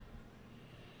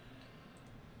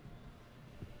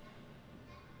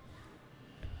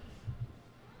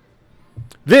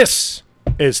This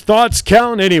is Thoughts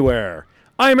Count Anywhere.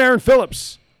 I'm Aaron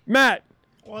Phillips. Matt,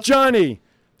 Johnny,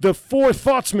 the fourth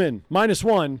Thoughtsman,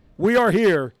 -1. We are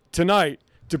here tonight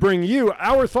to bring you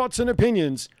our thoughts and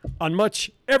opinions on much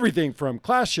everything from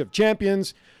Clash of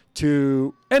Champions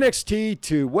to NXT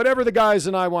to whatever the guys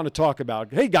and I want to talk about.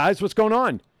 Hey, guys, what's going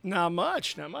on? Not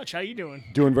much. How you doing?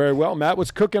 Doing very well. Matt,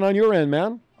 what's cooking on your end,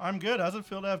 man? I'm good. How's it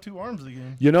feel to have two arms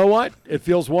again? You know what? It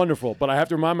feels wonderful, but I have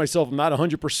to remind myself I'm not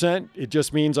 100%. It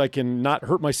just means I can not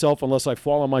hurt myself unless I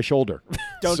fall on my shoulder.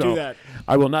 Don't do that.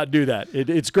 I will not do that.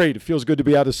 It's great. It feels good to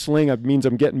be out of sling. It means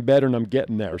I'm getting better and I'm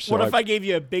getting there. So what if I gave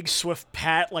you a big swift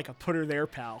pat like a put her there,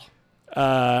 pal?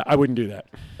 I wouldn't do that.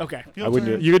 Okay. I wouldn't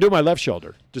do it. You could do my left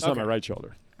shoulder, just not Okay. my right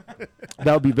shoulder.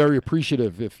 That would be very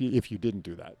appreciative if you didn't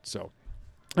do that. So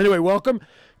anyway, welcome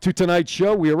to tonight's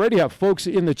show. We already have folks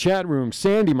in the chat room.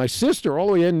 Sandy, my sister, all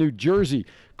the way in New Jersey.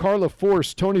 Carla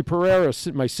Force, Tony Pereira,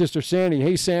 my sister Sandy.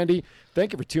 Hey, Sandy,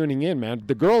 thank you for tuning in, man.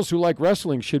 The girls who like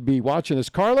wrestling should be watching this.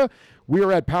 Carla, we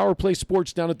are at Power Play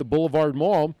Sports down at the Boulevard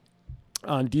Mall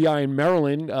on DI in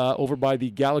Maryland, over by the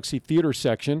Galaxy Theater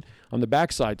section on the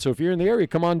backside. So if you're in the area,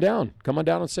 come on down. Come on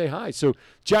down and say hi. So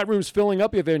chat room's filling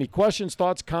up. If you have any questions,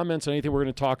 thoughts, comments, anything we're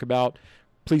going to talk about,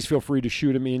 please feel free to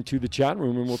shoot them into the chat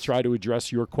room, and we'll try to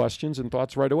address your questions and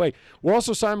thoughts right away. We're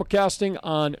also simulcasting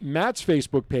on Matt's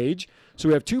Facebook page. So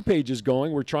we have two pages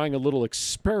going. We're trying a little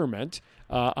experiment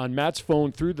on Matt's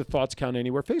phone through the Thoughts Count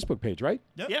Anywhere Facebook page, right?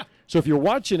 Yep. Yeah. So if you're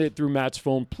watching it through Matt's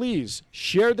phone, please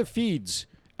share the feeds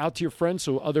out to your friends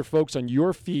so other folks on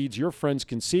your feeds, your friends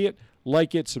can see it,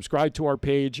 like it, subscribe to our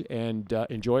page, and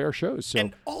enjoy our shows. So.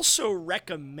 And also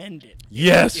recommend it.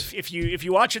 Yes. If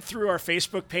you watch it through our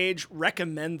Facebook page,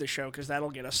 recommend the show because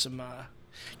that'll get us some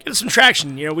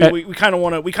traction. You know, we kind of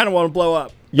want to blow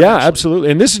up. Yeah, absolutely.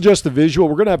 And this is just the visual.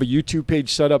 We're going to have a YouTube page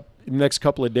set up in the next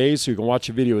couple of days, so you can watch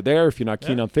a video there if you're not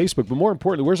keen on Facebook. But more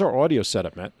importantly, where's our audio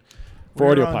setup, Matt, for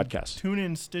We're audio on podcasts?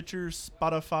 TuneIn, Stitcher,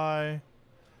 Spotify,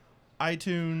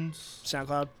 iTunes,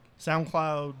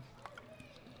 SoundCloud.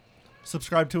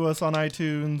 Subscribe to us on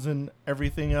iTunes and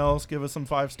everything else. Give us some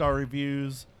 5-star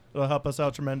reviews. It'll help us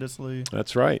out tremendously.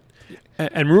 That's right.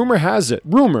 And rumor has it,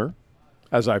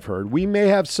 as I've heard, we may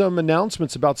have some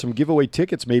announcements about some giveaway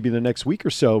tickets maybe the next week or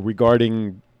so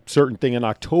regarding certain thing in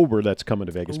October that's coming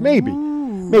to Vegas. Maybe.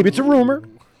 Maybe it's a rumor.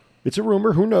 It's a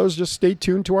rumor. Who knows? Just stay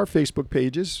tuned to our Facebook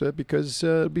pages because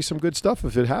it'll be some good stuff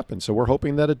if it happens. So we're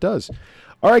hoping that it does.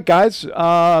 All right, guys,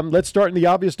 let's start in the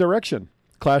obvious direction.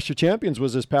 Clash of Champions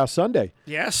was this past Sunday.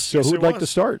 Yes. So yes, who'd like to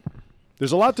start?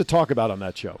 There's a lot to talk about on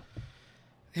that show.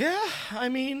 Yeah, I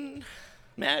mean,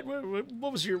 Matt,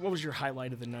 what was your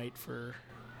highlight of the night for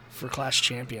Clash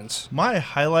Champions? My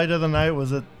highlight of the night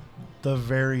was at the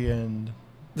very end.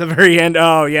 The very end.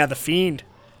 Oh yeah, the Fiend.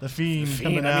 The Fiend Fiend,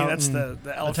 coming I mean, out that's and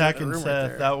the elephant attacking in the room Seth. right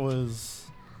there. That was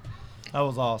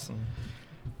awesome.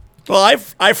 Well,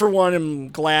 I for one am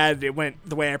glad it went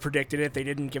the way I predicted it. They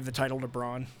didn't give the title to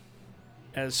Braun.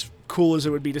 As cool as it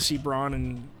would be to see Braun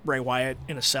and Bray Wyatt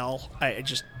in a cell, I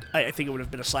think it would have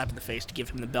been a slap in the face to give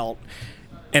him the belt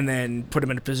and then put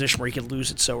him in a position where he could lose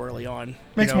it so early on.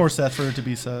 Makes more sense for it to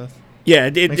be Seth. Yeah,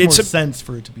 Makes more sense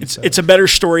for it to be Seth. It's a better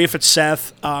story if it's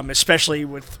Seth, especially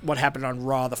with what happened on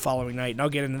Raw the following night. And I'll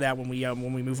get into that when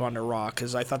we move on to Raw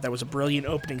because I thought that was a brilliant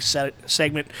opening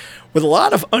segment with a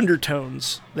lot of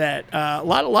undertones that a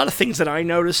lot of things that I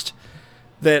noticed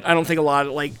that I don't think a lot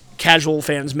of casual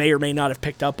fans may or may not have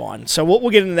picked up on. So we'll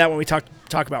get into that when we talk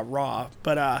about Raw.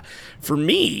 But for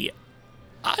me,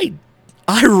 I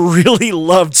really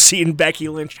loved seeing Becky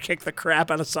Lynch kick the crap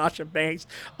out of Sasha Banks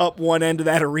up one end of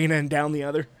that arena and down the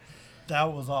other.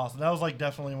 That was awesome. That was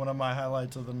definitely one of my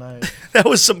highlights of the night. That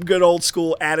was some good old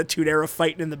school Attitude Era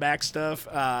fighting in the back stuff.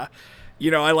 I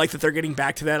like that they're getting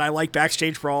back to that. I like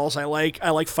backstage brawls. I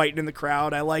like fighting in the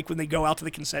crowd. I like when they go out to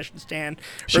the concession stand.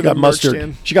 She got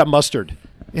mustard.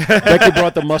 Becky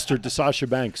brought the mustard to Sasha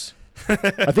Banks.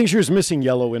 I think she was missing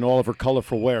yellow in all of her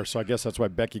colorful wear, so I guess that's why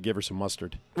Becky gave her some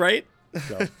mustard. Right?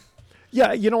 So.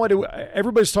 Yeah, you know what?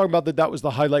 Everybody's talking about that was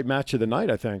the highlight match of the night,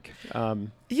 I think.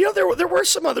 There were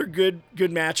some other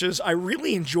good matches. I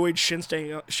really enjoyed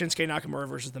Shinsuke Nakamura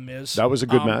versus The Miz. That was a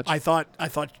good match. I thought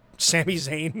Sami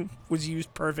Zayn was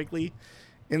used perfectly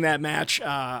in that match.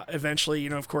 Eventually,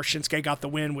 of course, Shinsuke got the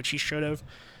win, which he should have.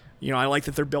 I like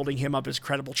that they're building him up as a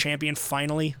credible champion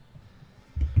finally.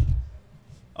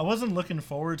 I wasn't looking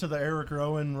forward to the Eric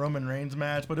Rowan-Roman Reigns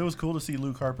match, but it was cool to see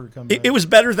Luke Harper come back. It was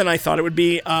better than I thought it would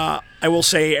be. I will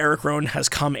say Eric Rowan has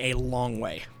come a long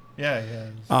way. Yeah,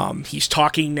 yeah. He's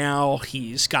talking now.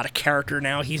 He's got a character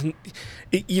now.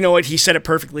 You know what? He said it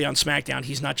perfectly on SmackDown.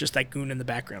 He's not just that goon in the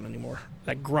background anymore,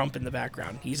 that grump in the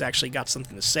background. He's actually got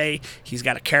something to say. He's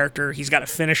got a character. He's got a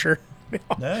finisher.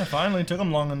 Yeah, finally took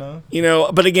him long enough.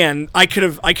 But again, I could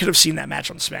have seen that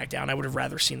match on SmackDown. I would have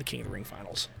rather seen the King of the Ring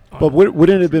finals. But wouldn't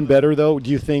it have been better, though?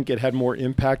 Do you think it had more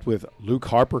impact with Luke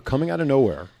Harper coming out of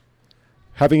nowhere,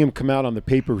 having him come out on the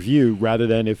pay-per-view rather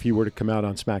than if he were to come out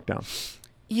on SmackDown?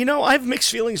 I have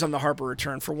mixed feelings on the Harper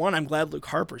return. For one, I'm glad Luke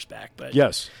Harper's back, but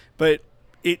yes, but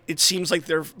it seems like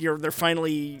they're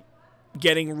finally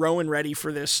getting Rowan ready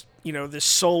for this this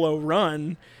solo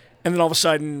run, and then all of a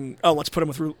sudden, let's put him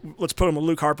with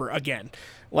Luke Harper again.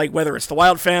 Like whether it's the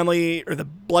Wild Family or the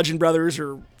Bludgeon Brothers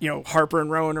or Harper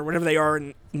and Rowan or whatever they are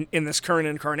in this current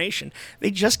incarnation, they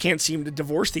just can't seem to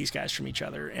divorce these guys from each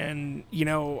other, and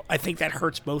I think that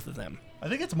hurts both of them. I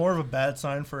think it's more of a bad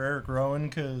sign for Eric Rowan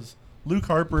because Luke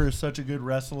Harper is such a good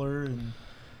wrestler and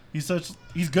he's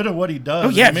good at what he does. Oh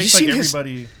yeah, have you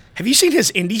seen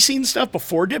his indie scene stuff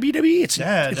before WWE? It's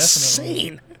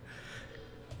insane.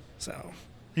 So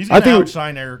he's going to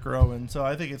outshine Eric Rowan, so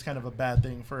I think it's kind of a bad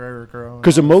thing for Eric Rowan.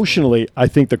 Because emotionally, I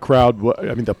think the crowd,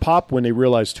 the pop when they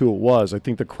realized who it was, I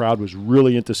think the crowd was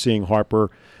really into seeing Harper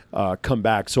come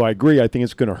back. So I agree. I think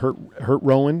it's going to hurt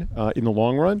Rowan in the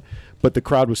long run. But the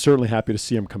crowd was certainly happy to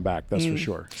see him come back. That's for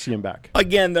sure. See him back.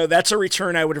 Again, though, that's a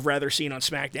return I would have rather seen on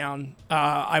SmackDown.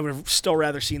 I would have still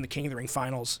rather seen the King of the Ring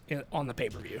finals on the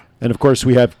pay-per-view. And, of course,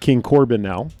 we have King Corbin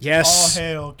now. Yes. All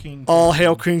hail King Corbin. All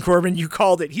hail King Corbin. You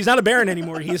called it. He's not a Baron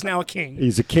anymore. He is now a king.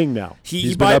 He's a king now.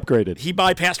 He's been upgraded. He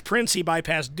bypassed Prince. He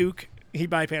bypassed Duke. He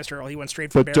bypassed Earl. He went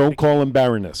straight for Baron. But Baron. don't call him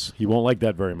Baroness. He won't like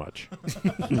that very much.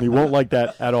 He won't like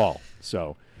that at all.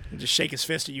 So... just shake his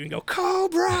fist at you and go,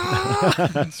 Cobra!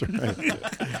 That's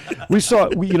right. Was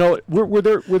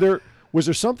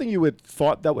there something you had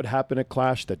thought that would happen at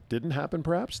Clash that didn't happen,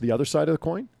 perhaps? The other side of the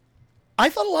coin? I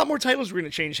thought a lot more titles were going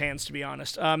to change hands, to be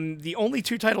honest. The only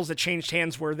two titles that changed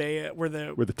hands were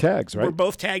the tags, right? Were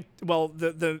both tag,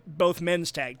 the both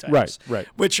men's tag titles. Right.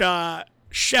 Which,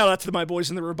 shout out to my boys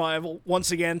in the Revival.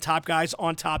 Once again, top guys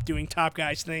on top doing top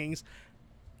guys things.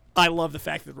 I love the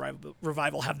fact that the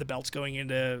Revival have the belts going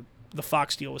into the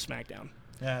Fox deal with SmackDown.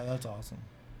 Yeah, that's awesome.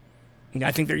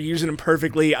 I think they're using them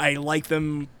perfectly. I like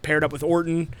them paired up with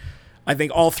Orton. I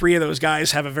think all three of those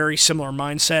guys have a very similar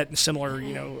mindset and similar,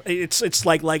 it's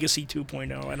like Legacy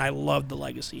 2.0, and I love the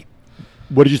Legacy.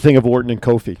 What did you think of Orton and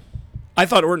Kofi? I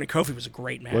thought Orton and Kofi was a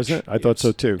great match. Wasn't it? I thought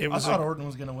so too. I thought Orton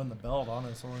was going to win the belt,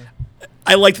 honestly.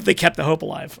 I liked that they kept the hope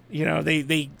alive.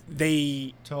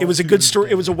 It was a good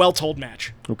story. It was a well-told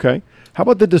match. Okay. How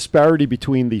about the disparity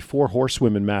between the 4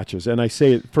 horsewomen matches? And I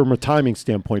say it from a timing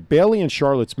standpoint. Bayley and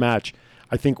Charlotte's match,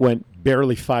 I think, went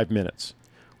barely 5 minutes,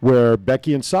 where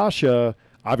Becky and Sasha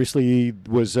obviously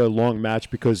was a long match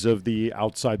because of the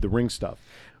outside the ring stuff.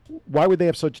 Why would they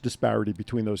have such disparity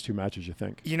between those two matches, you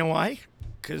think? You know why?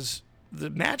 Because the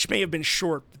match may have been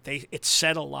short, but it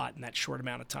said a lot in that short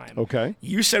amount of time. Okay.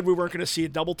 You said we weren't going to see a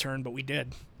double turn, but we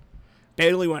did.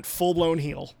 Bayley went full-blown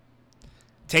heel.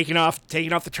 Taking off the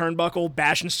turnbuckle,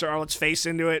 bashing Charlotte's face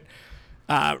into it,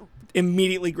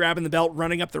 immediately grabbing the belt,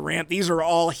 running up the ramp. These are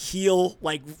all heel,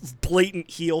 like blatant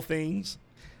heel things.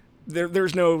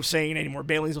 There's no saying anymore.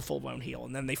 Bayley's a full-blown heel,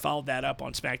 and then they followed that up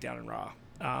on SmackDown and Raw.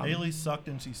 Bayley sucked,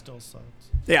 and she still sucks.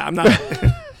 Yeah, I'm not.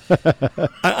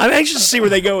 I'm anxious to see where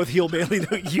they go with heel Bayley.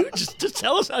 Though you just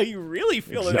tell us how you really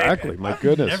feel. Exactly. My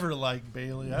goodness. I never liked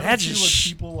Bayley. I don't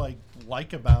see what people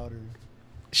like about her.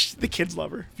 The kids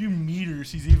love her. If you meet her,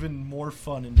 she's even more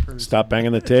fun in person. Stop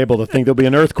banging the table. They think there'll be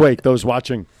an earthquake, those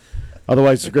watching.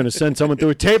 Otherwise, they're going to send someone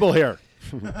through a table here.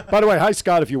 By the way, hi,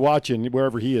 Scott, if you're watching,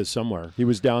 wherever he is somewhere. He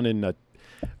was down in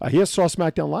he saw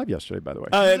SmackDown Live yesterday, by the way.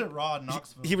 He was at Raw in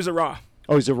Knoxville. He was at Raw.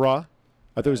 Oh, he's at Raw?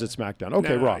 I thought he was at SmackDown.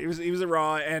 Okay, no, Raw. He was at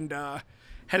Raw and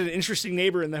had an interesting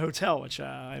neighbor in the hotel, which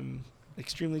I'm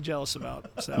extremely jealous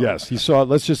about. So. Yes, he saw,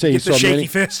 let's just say he saw shaky many.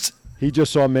 Fist. He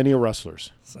just saw many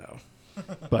wrestlers. So.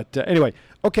 But anyway,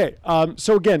 okay.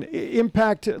 So again,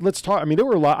 Impact. Let's talk. I mean, there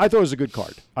were a lot. I thought it was a good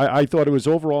card. I thought it was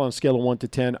overall on a scale of 1 to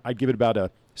 10. I'd give it about a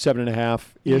 7.5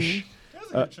 ish. It was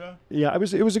a good show. Yeah, it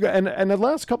was a good. And the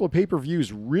last couple of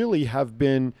pay-per-views really have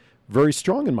been very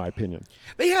strong, in my opinion.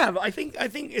 They have. I think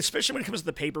especially when it comes to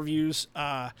the pay-per-views,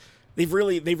 they've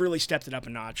really stepped it up a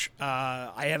notch.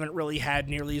 I haven't really had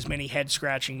nearly as many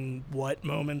head-scratching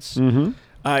moments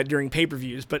during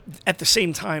pay-per-views, but at the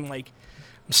same time, like.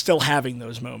 Still having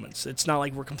those moments. It's not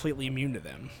like we're completely immune to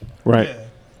them. Right.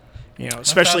 Yeah.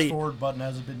 Especially the fast-forward button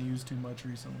hasn't been used too much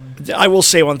recently. I will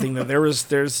say one thing though.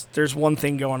 There's one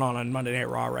thing going on Monday Night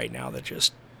Raw right now that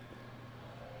just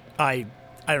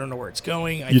I don't know where it's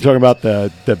going. You talking about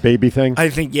the baby thing? I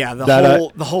think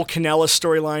the whole Kanellis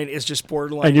storyline is just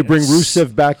borderline. And you bring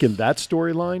Rusev back in that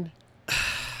storyline?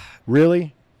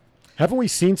 Really? Haven't we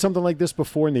seen something like this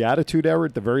before in the Attitude Era?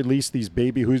 At the very least, these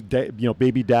baby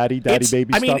baby daddy baby stuff.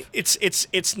 I mean,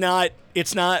 it's not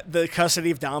the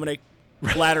custody of Dominic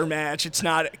ladder match. It's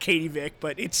not Katie Vick,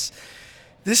 but this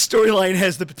storyline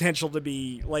has the potential to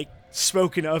be like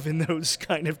spoken of in those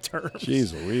kind of terms.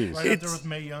 Jeez Louise! Right up there with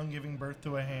Mae Young giving birth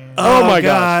to a hand. Oh my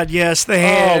God! Yes, the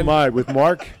hand. Oh my, with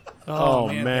Mark. Oh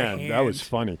man, that was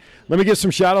funny. Let me give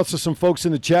some shout-outs to some folks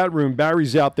in the chat room.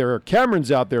 Barry's out there.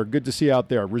 Cameron's out there. Good to see you out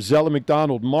there. Rosella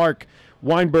McDonald, Mark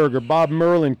Weinberger, Bob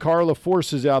Merlin, Carla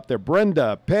Force is out there.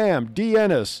 Brenda, Pam, D.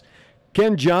 Ennis,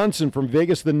 Ken Johnson from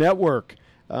Vegas The Network.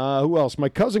 Who else? My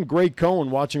cousin Greg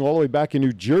Cohen, watching all the way back in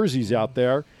New Jersey's out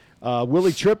there.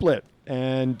 Willie Triplett.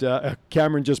 And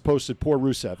Cameron just posted poor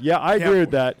Rusev. Yeah, I agree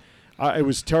with that. It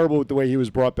was terrible with the way he was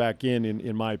brought back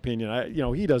in my opinion.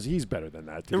 He's better than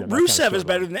that. Rusev is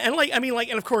better than that.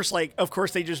 And of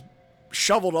course they just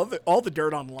shoveled all the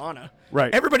dirt on Lana.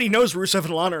 Right. Everybody knows Rusev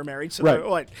and Lana are married. So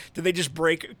what? Did they just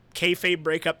kayfabe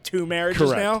break up 2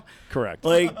 marriages now? Correct.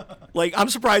 Like I'm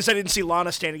surprised I didn't see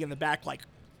Lana standing in the back like,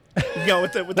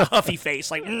 with the huffy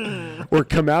face, like, or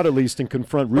come out at least and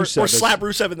confront Rusev, or slap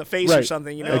Rusev in the face or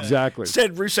something. Exactly.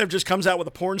 Instead, Rusev just comes out with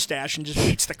a porn stash and just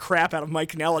beats the crap out of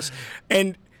Mike Kanellis.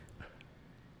 And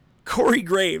Corey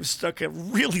Graves stuck a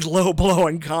really low blow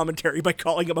on commentary by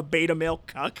calling him a beta male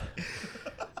cuck.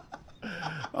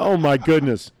 Oh my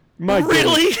goodness!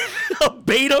 Really, a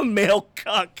beta male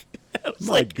cuck.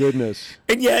 My goodness.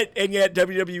 And yet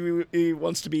WWE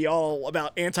wants to be all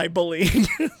about anti-bullying.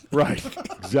 Right.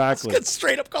 Exactly.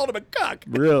 Straight up called him a cuck.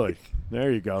 Really?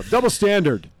 There you go. Double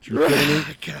standard. You kidding me?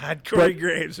 God, Corey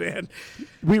Graves, man.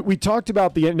 We talked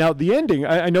about the end. Now, the ending,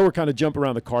 I know we're kind of jumping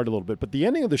around the card a little bit, but the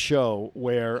ending of the show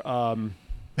where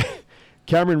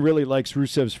Cameron really likes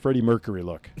Rusev's Freddie Mercury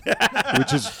look,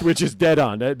 which is dead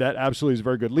on. That absolutely is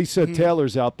very good. Lisa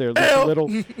Taylor's out there. Lisa Little.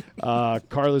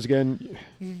 Carla's again.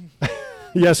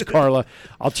 Yes, Carla.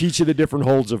 I'll teach you the different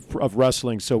holds of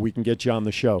wrestling so we can get you on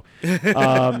the show.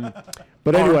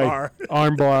 But anyway,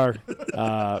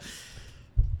 armbar,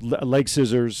 leg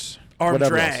scissors, arm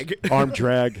drag, arm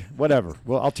drag, whatever.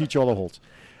 Well, I'll teach you all the holds.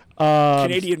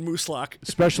 Canadian moose lock.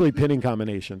 Especially pinning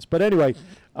combinations. But anyway,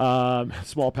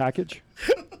 small package.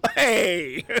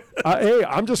 Hey,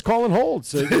 I'm just calling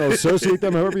holds. Associate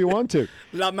them however you want to.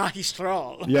 La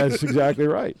Magistral. Yeah, it's exactly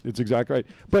right. It's exactly right.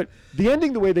 But the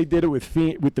ending, the way they did it with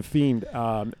the Fiend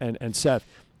and Seth,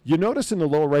 you notice in the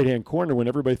lower right-hand corner when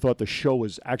everybody thought the show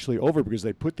was actually over because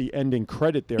they put the ending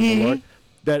credit there,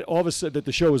 that all of a sudden that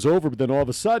the show is over, but then all of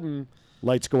a sudden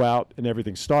lights go out and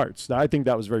everything starts. Now, I think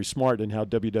that was very smart in how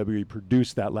WWE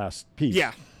produced that last piece.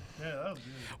 Yeah. Yeah, that was good.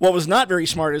 What was not very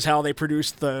smart is how they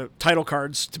produced the title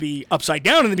cards to be upside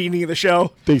down in the beginning of the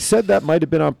show. They said that might have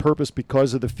been on purpose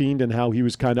because of the Fiend and how he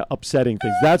was kind of upsetting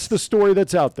things. That's the story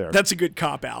that's out there. That's a good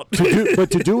cop out. But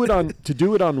to do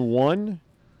it on one,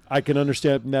 I can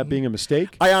understand that being a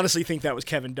mistake. I honestly think that was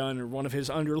Kevin Dunn or one of his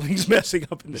underlings messing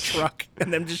up in the truck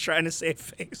and them just trying to save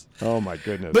face. Oh my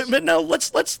goodness! But no,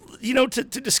 let's to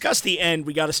discuss the end,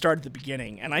 we got to start at the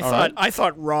beginning. And I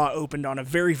thought Raw opened on a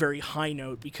very, very high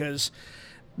note because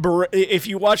if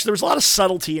you watch, there was a lot of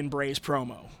subtlety in Bray's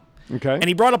promo. Okay. And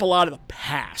he brought up a lot of the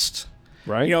past.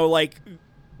 Right. Like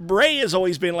Bray has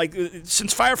always been like,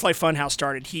 since Firefly Funhouse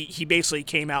started, he basically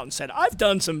came out and said, I've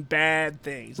done some bad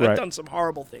things. I've done some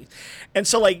horrible things. And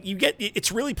so like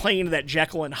it's really playing into that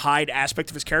Jekyll and Hyde aspect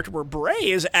of his character where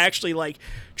Bray is actually like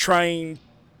trying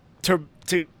to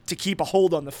keep a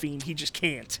hold on the Fiend. He just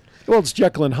can't. Well, it's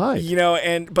Jekyll and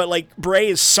Hyde. But like Bray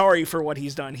is sorry for what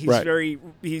he's done. He's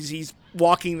he's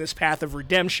walking this path of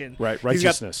redemption. Right,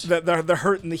 righteousness. He's got the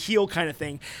hurt and the heel kind of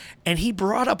thing. And he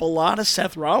brought up a lot of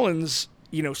Seth Rollins'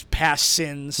 past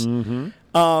sins,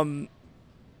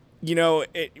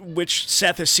 which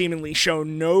Seth has seemingly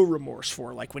shown no remorse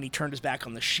for, like when he turned his back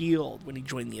on the Shield, when he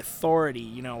joined the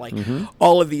Authority,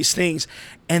 all of these things.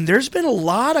 And there's been a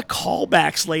lot of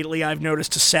callbacks lately, I've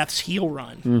noticed, to Seth's heel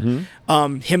run.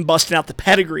 Him busting out the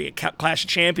pedigree at Clash of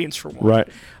Champions, for one. Right.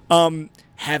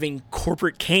 Having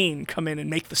Corporate Kane come in and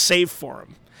make the save for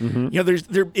him.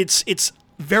 It's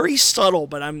very subtle,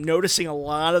 but I'm noticing a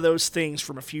lot of those things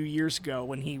from a few years ago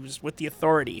when he was with the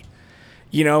Authority.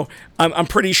 I'm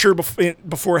pretty sure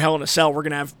before Hell in a Cell we're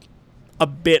gonna have a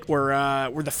bit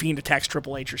where the Fiend attacks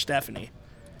Triple H or Stephanie.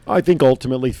 I think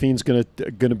ultimately Fiend's gonna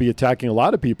be attacking a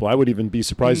lot of people. I would even be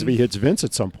surprised if he hits Vince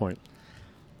at some point.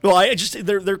 Well,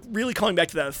 they're really calling back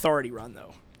to that Authority run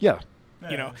though. Yeah.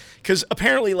 Because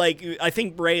apparently, like, I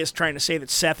think Bray is trying to say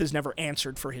that Seth has never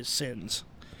answered for his sins.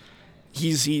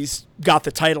 he's got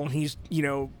the title and he's,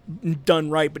 done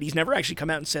right, but he's never actually come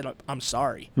out and said, I'm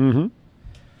sorry. Mm-hmm.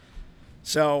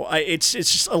 So it's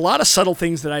just a lot of subtle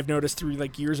things that I've noticed through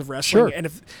like years of wrestling. Sure. And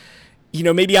if,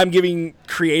 maybe I'm giving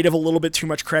creative a little bit too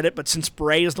much credit, but since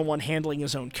Bray is the one handling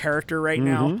his own character right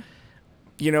now,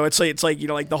 it's like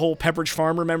like the whole Pepperidge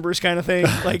Farm remembers kind of thing.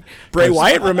 Like Bray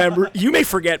Wyatt you may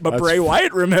forget, but Bray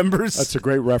Wyatt remembers. That's a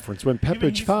great reference. When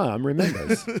Pepperidge Farm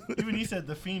remembers. Even he said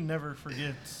the Fiend never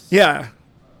forgets. Yeah,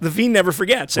 the Fiend never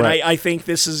forgets, and right. I think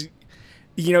this is,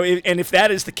 and if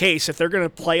that is the case, if they're going to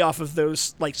play off of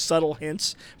those like subtle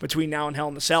hints between now and Hell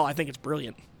in the Cell, I think it's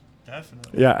brilliant.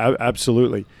 Definitely. Yeah,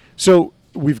 absolutely. So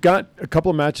we've got a couple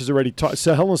of matches already.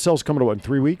 So Hell in a Cell's coming to in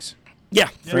 3 weeks? Yeah,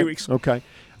 3 weeks. Okay.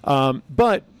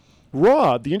 But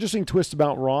Raw, the interesting twist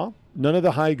about Raw, none of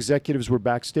the high executives were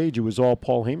backstage. It was all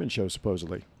Paul Heyman show,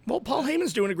 supposedly. Well, Paul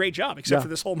Heyman's doing a great job, except for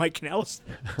this whole Mike Kanellis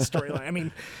storyline. I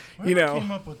mean, Whoever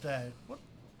came up with that? What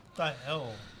the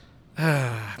hell?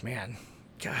 Man.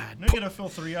 God. They're going to fill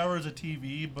 3 hours of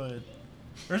TV, but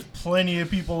there's plenty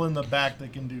of people in the back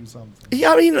that can do something.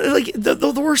 Yeah, I mean, like,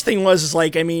 the worst thing was,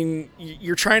 like, I mean,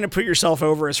 you're trying to put yourself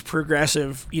over as a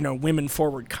progressive,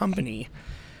 women-forward company,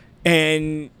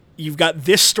 and you've got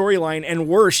this storyline, and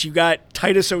worse, you got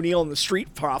Titus O'Neil and the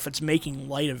Street Profits making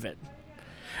light of it.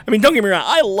 I mean, don't get me wrong,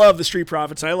 I love the Street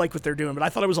Profits, and I like what they're doing, but I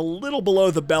thought it was a little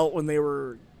below the belt when they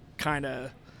were kind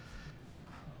of,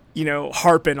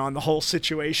 harping on the whole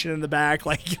situation in the back,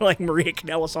 like Maria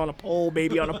Kanellis on a pole,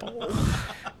 baby on a pole.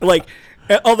 Like,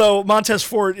 although Montez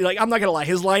Ford, like, I'm not going to lie,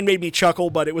 his line made me chuckle,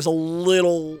 but it was a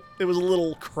little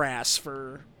crass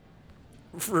for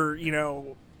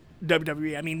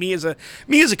WWE. I mean, me as a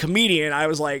comedian, I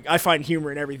was like, I find humor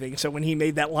in everything. So when he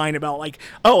made that line about like,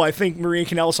 I think Maria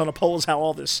Kanellis on a pole is how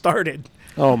all this started.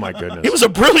 Oh my goodness! It was a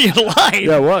brilliant line.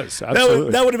 Yeah, it was.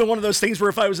 Absolutely. That would have been one of those things where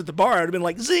if I was at the bar, I'd have been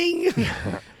like, zing.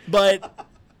 But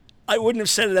I wouldn't have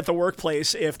said it at the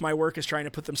workplace if my work is trying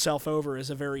to put themselves over as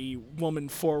a very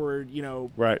woman-forward,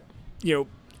 right.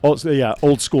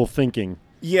 Old school thinking.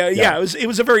 Yeah. It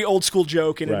was a very old school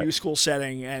joke in a new school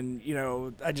setting, and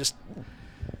I just.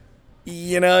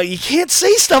 You can't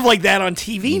say stuff like that on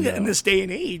TV in this day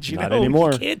and age. Not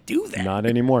anymore. You can't do that. Not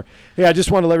anymore. Hey, I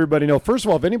just want to let everybody know, first of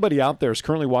all, if anybody out there is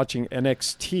currently watching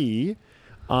NXT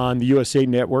on the USA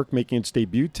Network making its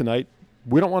debut tonight,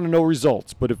 we don't want to know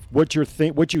results, but if what you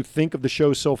think of the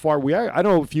show so far, I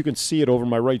don't know if you can see it over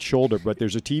my right shoulder, but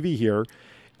there's a TV here.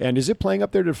 And is it playing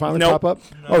up there? Did it finally pop up?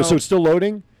 No. Oh, so it's still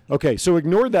loading? Okay, so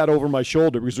ignore that over my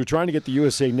shoulder because we're trying to get the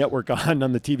USA Network on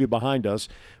the TV behind us,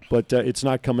 but it's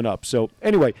not coming up. So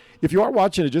anyway, if you are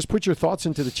watching it, just put your thoughts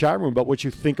into the chat room about what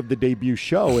you think of the debut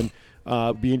show, and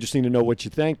be interesting to know what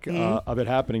you think of it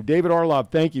happening. David Arlov,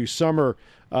 thank you. Summer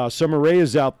Ray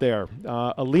is out there.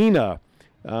 Alina.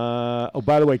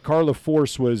 By the way, Carla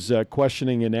Force was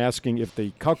questioning and asking if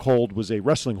the cuckold was a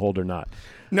wrestling hold or not.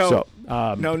 No, so,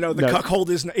 no. The cuckold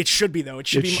is. It should be though. It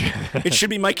should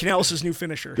be Mike Kanellis' new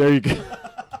finisher. There you go.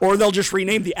 Or they'll just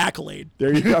rename the Accolade.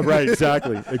 There you go. Right.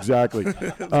 Exactly.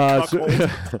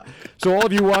 So all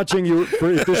of you watching, if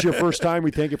this is your first time,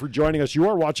 we thank you for joining us. You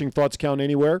are watching Thoughts Count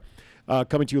Anywhere.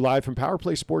 Coming to you live from Power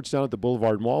Play Sports down at the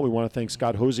Boulevard Mall. We want to thank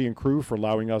Scott Hosey and crew for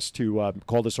allowing us to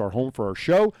call this our home for our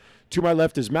show. To my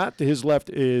left is Matt. To his left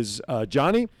is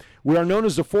Johnny. We are known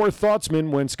as the Four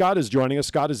Thoughtsmen when Scott is joining us.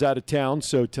 Scott is out of town,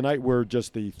 so tonight we're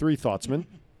just the Three Thoughtsmen.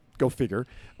 Go figure.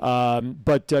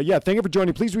 But thank you for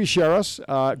joining. Please reshare us.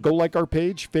 Go like our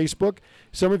page, Facebook.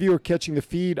 Some of you are catching the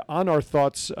feed on our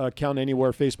Thoughts Count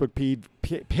Anywhere Facebook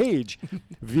page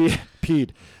via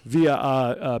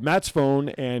Matt's phone,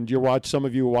 and some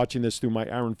of you are watching this through my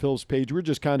Aaron Phillips page. We're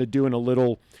just kind of doing a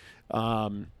little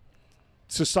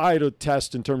societal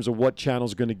test in terms of what channel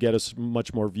is going to get us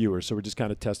much more viewers. So we're just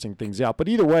kind of testing things out. But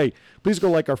either way, please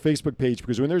go like our Facebook page,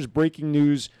 because when there's breaking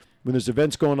news, when there's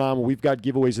events going on, when we've got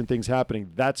giveaways and things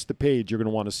happening, that's the page you're going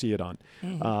to want to see it on.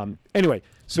 Mm-hmm. Anyway,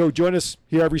 so join us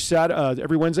here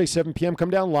every Wednesday, 7 p.m. Come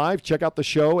down live, check out the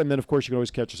show, and then, of course, you can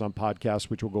always catch us on podcasts,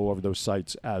 which will go over those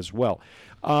sites as well.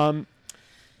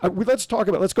 Let's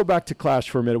go back to Clash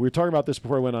for a minute. We were talking about this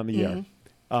before I went on the air.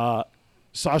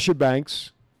 Sasha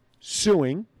Banks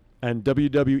suing, and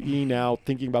WWE now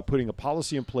thinking about putting a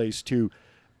policy in place to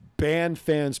ban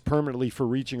fans permanently for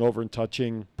reaching over and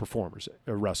touching performers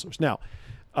or wrestlers. Now,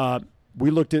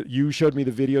 you showed me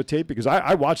the videotape because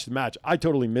I watched the match. I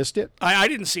totally missed it. I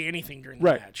didn't see anything during the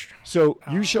match. So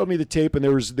you showed me the tape, and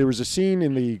there was a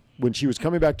scene when she was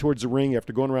coming back towards the ring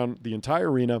after going around the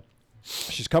entire arena.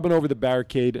 She's coming over the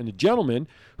barricade, and a gentleman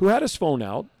who had his phone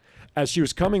out, as she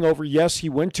was coming over, yes, he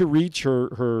went to reach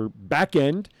her back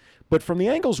end, but from the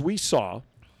angles we saw,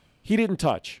 he didn't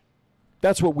touch.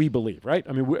 That's what we believe, right?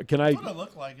 I mean, can I? That's what it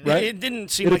looked like. Right? It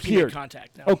didn't seem It like he made appeared.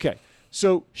 contact. No. Okay,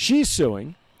 so she's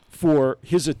suing for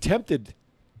his attempted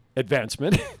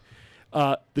advancement.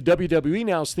 The WWE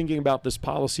now is thinking about this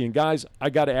policy. And guys, I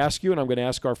got to ask you, and I'm going to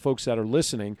ask our folks that are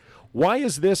listening, why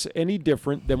is this any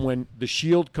different than when the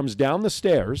Shield comes down the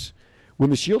stairs? When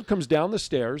the Shield comes down the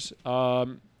stairs,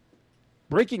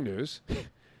 breaking news,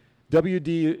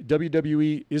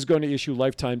 WWE is going to issue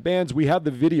lifetime bans. We have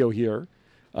the video here.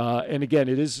 And again,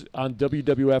 it is on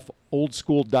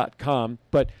WWFoldschool.com.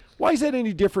 But why is that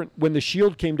any different when the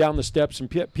Shield came down the steps and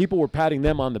people were patting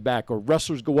them on the back, or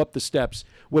wrestlers go up the steps,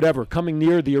 whatever, coming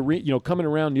near the arena, coming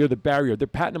around near the barrier, they're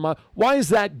patting them on? Why is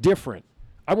that different?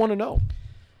 I want to know.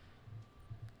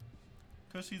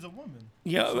 Because she's a woman.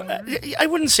 Yeah, I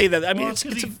wouldn't say that. I mean, Well, it's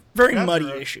 'cause a he very grabbed muddy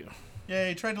her. issue. Yeah,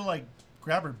 he tried to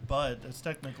grab her butt. That's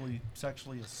technically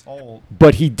sexually assault.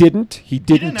 But he didn't. He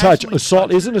didn't touch. actually Assault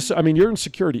touch isn't. I mean, you're in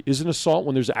security. Isn't assault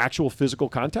when there's actual physical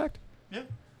contact? Yeah.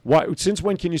 Why? Since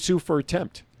when can you sue for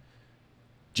attempt?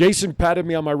 Jason patted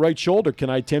me on my right shoulder. Can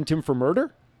I attempt him for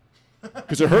murder?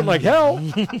 Because it hurt like hell.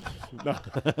 No.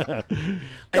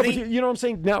 But you know what I'm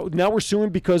saying? Now we're suing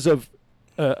because of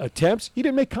attempts. He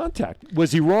didn't make contact.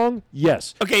 Was he wrong?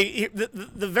 Yes. Okay,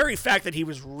 the very fact that he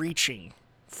was reaching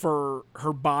for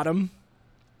her bottom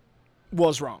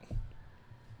was wrong.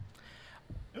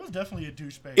 It was definitely a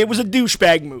douchebag. It was a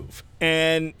douchebag move.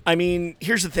 And, I mean,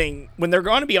 here's the thing. When they're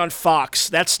going to be on Fox,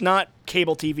 that's not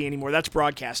cable TV anymore. That's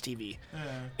broadcast TV. Yeah.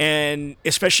 And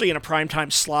especially in a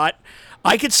primetime slot,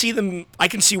 I can see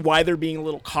why they're being a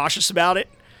little cautious about it.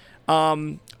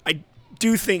 I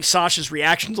do think Sasha's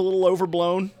reaction's a little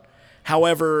overblown.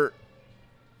 However,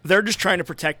 they're just trying to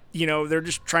protect,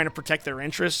 their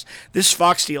interests. This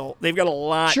Fox deal, they've got a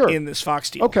lot in this Fox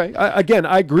deal. Okay. Again,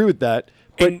 I agree with that.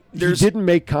 But he didn't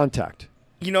make contact.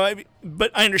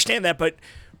 But I understand that, but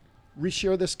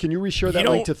Reshare this. Can you reshare that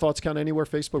link to Thoughts Count Anywhere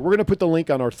Facebook? We're going to put the link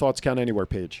on our Thoughts Count Anywhere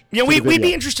page. We'd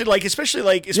be interested,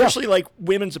 especially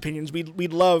women's opinions.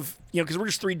 We'd love, because we're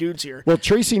just three dudes here. Well,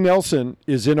 Tracy Nelson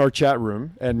is in our chat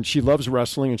room, and she loves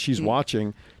wrestling, and she's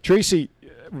watching. Tracy,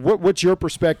 what's your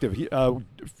perspective?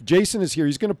 Jason is here.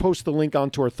 He's going to post the link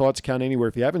onto our Thoughts Count Anywhere.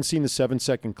 If you haven't seen the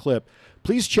 7-second clip,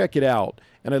 please check it out.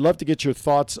 And I'd love to get your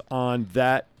thoughts on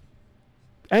that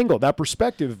angle, that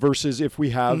perspective, versus if we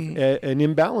have an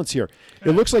imbalance here.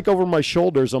 It looks like over my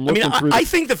shoulders, I'm looking through. I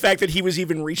think the fact that he was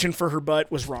even reaching for her butt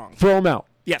was wrong. Throw him out.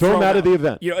 Yeah, throw him out of the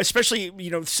event. Especially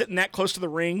sitting that close to the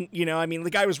ring. The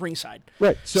guy was ringside.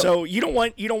 Right. So you don't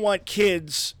want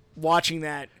kids watching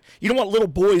that. You don't want little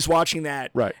boys watching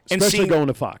that. Right. And especially going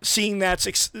to Fox. Thinking that's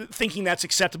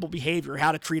acceptable behavior,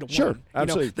 how to treat a woman. Sure.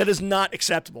 Absolutely. That is not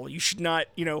acceptable. You should not.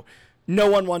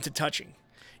 No unwanted touching.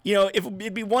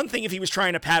 It'd be one thing if he was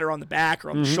trying to pat her on the back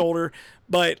or on the shoulder,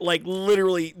 but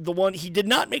literally he did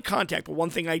not make contact. But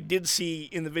one thing I did see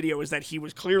in the video is that he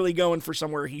was clearly going for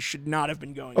somewhere he should not have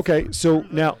been going. Okay, so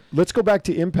now let's go back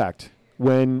to Impact.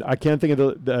 When I can't think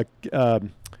of the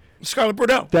Scarlett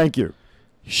Bordeaux. Thank you.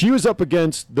 She was up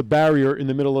against the barrier in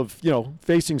the middle of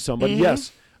facing somebody.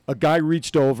 Yes. A guy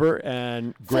reached over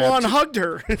and full-on hugged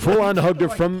her. Full-on hugged her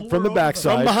from the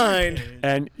backside. From behind.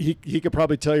 And he could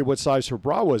probably tell you what size her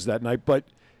bra was that night. But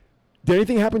did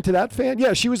anything happen to that fan?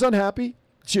 Yeah, she was unhappy.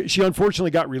 She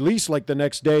unfortunately got released the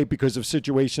next day because of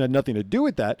situation had nothing to do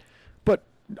with that. But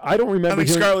I don't remember. I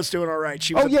think Scarlett's doing all right.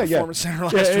 She was at the Performance Center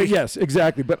last week. Yes,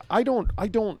 exactly. But I don't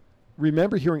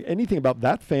remember hearing anything about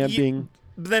that fan being...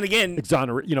 But then again,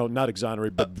 not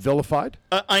exonerated, but vilified.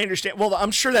 I understand. Well,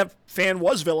 I'm sure that fan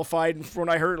was vilified, and from what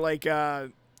I heard, a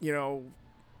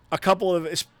couple of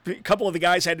the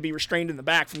guys had to be restrained in the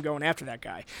back from going after that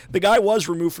guy. The guy was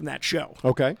removed from that show.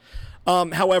 Okay.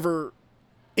 However,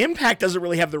 Impact doesn't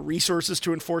really have the resources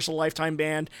to enforce a lifetime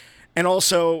ban, and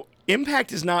also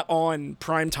Impact is not on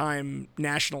primetime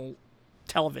national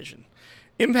television.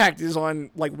 Impact is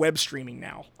on web streaming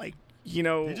now.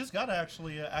 They just got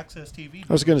actually Access TV.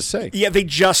 I was going to say. Yeah, they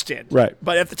just did. Right.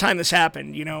 But at the time this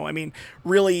happened,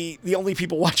 really the only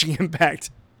people watching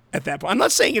Impact at that point. I'm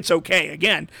not saying it's okay.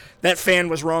 Again, that fan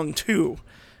was wrong too.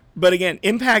 But again,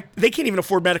 Impact, they can't even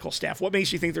afford medical staff. What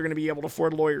makes you think they're going to be able to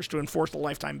afford lawyers to enforce the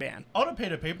lifetime ban? I would have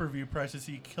paid a pay-per-view price to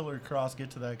see Killer Cross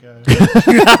get to that guy.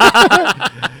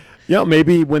 Yeah,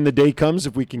 maybe when the day comes,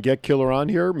 if we can get Killer on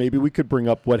here, maybe we could bring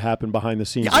up what happened behind the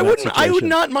scenes. Yeah, I would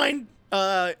not mind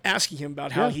asking him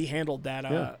about how he handled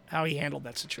that. How he handled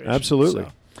that situation. Absolutely.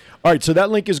 So. All right, so that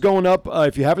link is going up.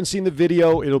 If you haven't seen the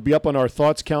video, it'll be up on our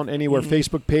Thoughts Count Anywhere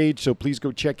Facebook page. So please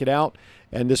go check it out.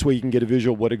 and this way you can get a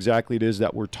visual of what exactly it is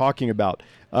that we're talking about.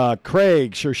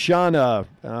 Craig, Shoshana,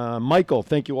 Michael,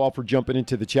 thank you all for jumping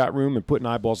into the chat room and putting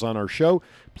eyeballs on our show.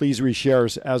 Please reshare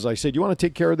us. As I said, you want to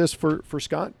take care of this for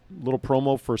Scott? A little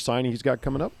promo for a signing he's got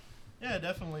coming up? Yeah,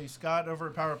 definitely. Scott over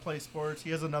at Power Play Sports.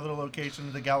 He has another location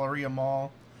at the Galleria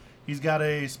Mall. He's got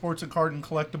a sports and card and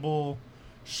collectible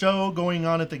show going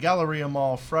on at the Galleria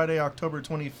Mall Friday, October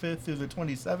 25th through the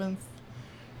 27th.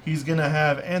 He's going to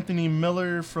have Anthony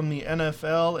Miller from the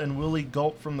NFL and Willie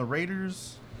Galt from the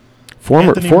Raiders.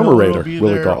 Former Miller Raider, will be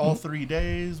Willie there Galt. all 3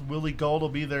 days. Willie Galt will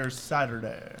be there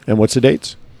Saturday. And what's the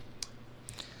dates?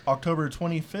 October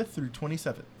 25th through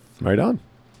 27th. Right on.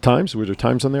 Times? Were there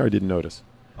times on there? I didn't notice.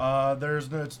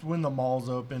 It's when the mall's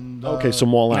open. Okay, so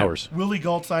mall hours. Willie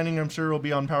Galt signing, I'm sure, will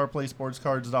be on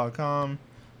PowerPlaySportsCards.com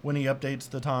when he updates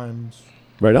the times.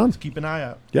 Right on. Keep an eye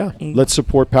out. Yeah. Let's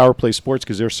support Power Play Sports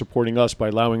because they're supporting us by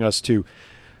allowing us to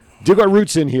dig our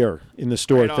roots in here in the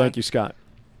store. Right on. Thank you, Scott.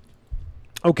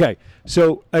 Okay.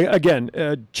 So, again,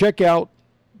 check out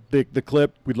the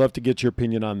clip. We'd love to get your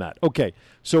opinion on that. Okay.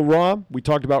 So, Raw, we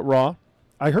talked about Raw.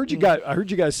 I heard you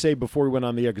guys say before we went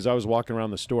on the air, because I was walking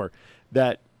around the store,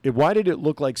 that why did it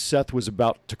look like Seth was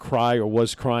about to cry or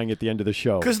was crying at the end of the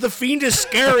show? Because the Fiend is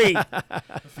scary.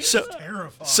 So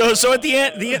Terrifying. So at the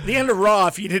end of Raw,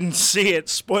 if you didn't see it,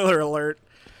 spoiler alert.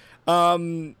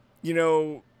 It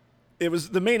was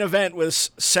the main event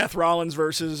was Seth Rollins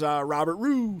versus Robert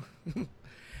Roode,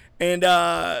 and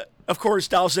of course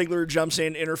Dolph Ziggler jumps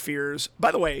in, interferes. By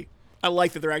the way, I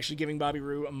like that they're actually giving Bobby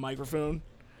Roode a microphone.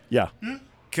 Yeah.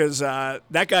 Because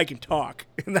that guy can talk,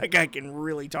 and that guy can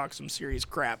really talk some serious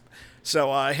crap.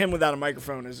 So him without a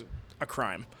microphone is a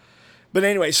crime. But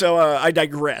anyway, so I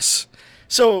digress.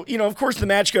 So, of course, the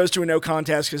match goes to a no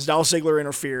contest because Dolph Ziggler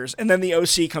interferes, and then the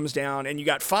OC comes down, and you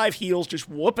got 5 heels just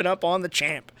whooping up on the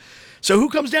champ. So who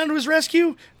comes down to his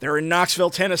rescue? They're in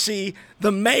Knoxville, Tennessee.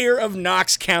 The mayor of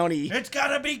Knox County. It's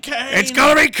gotta be Kane. It's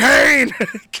gonna be Kane.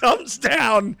 Comes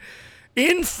down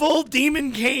in full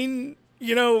Demon Kane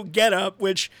get up,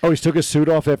 which... Oh, he took his suit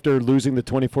off after losing the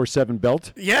 24/7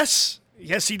 belt? Yes,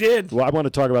 he did. Well, I want to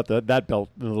talk about that belt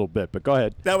in a little bit, but go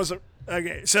ahead. That was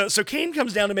okay. So Kane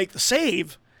comes down to make the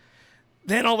save.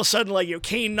 Then all of a sudden,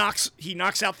 Kane knocks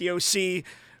out the OC,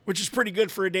 which is pretty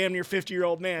good for a damn near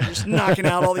 50-year-old man, just knocking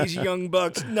out all these young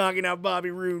bucks, knocking out Bobby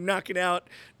Roode, knocking out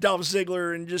Dolph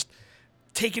Ziggler, and just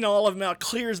taking all of them out,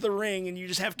 clears the ring, and you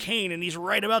just have Kane, and he's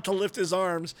right about to lift his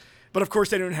arms. But of course,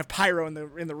 they don't have pyro in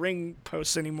the ring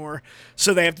posts anymore,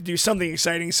 so they have to do something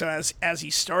exciting. So as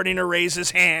he's starting to raise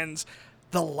his hands,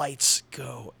 the lights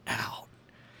go out,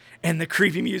 and the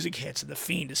creepy music hits, and the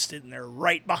Fiend is sitting there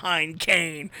right behind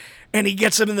Kane, and he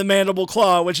gets him in the mandible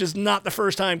claw, which is not the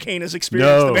first time Kane has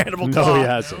experienced the mandible claw. No, he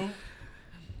hasn't.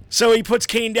 So he puts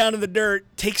Kane down in the dirt,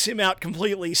 takes him out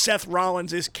completely. Seth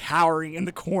Rollins is cowering in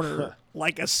the corner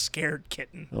like a scared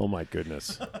kitten. Oh, my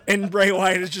goodness. And Bray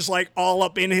Wyatt is just all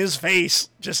up in his face,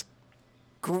 just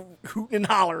hooting and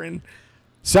hollering.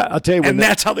 So, I'll tell you, And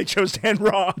that's how they chose to end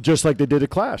Raw. just like they did at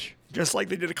Clash. Just like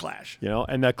they did a Clash.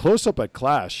 And that close-up at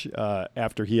Clash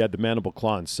after he had the mandible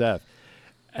claw on Seth,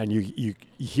 and you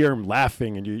hear him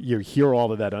laughing, and you hear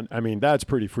all of that. That's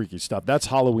pretty freaky stuff. That's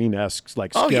Halloween-esque,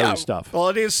 scary stuff. Well,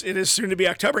 it is soon to be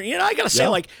October. I got to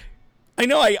say, I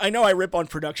know I rip on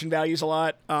production values a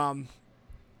lot.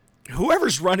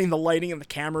 Whoever's running the lighting and the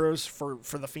cameras for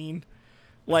the Fiend,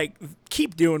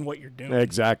 keep doing what you're doing.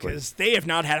 Exactly. Because they have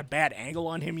not had a bad angle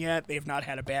on him yet. They have not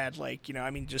had a bad,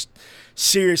 just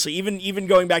seriously, even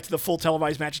going back to the full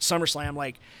televised match at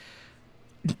SummerSlam,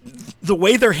 the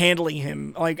way they're handling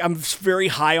him, I'm very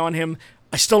high on him.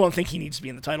 I still don't think he needs to be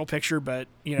in the title picture, but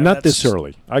not this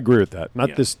early. I agree with that.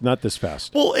 Not this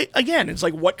fast. Well, it's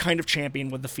what kind of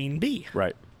champion would the Fiend be?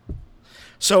 Right.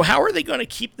 So how are they going to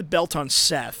keep the belt on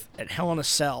Seth at Hell in a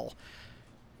Cell,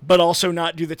 but also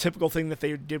not do the typical thing that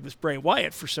they did with Bray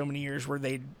Wyatt for so many years, where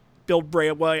they build Bray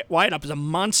Wyatt up as a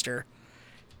monster,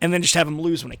 and then just have him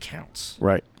lose when it counts?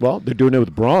 Right. Well, they're doing it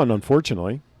with Braun,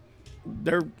 unfortunately.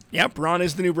 Braun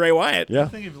is the new Bray Wyatt. Yeah. I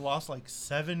think he's lost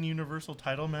 7 Universal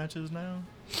title matches now.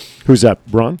 Who's that?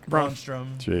 Braun? Braun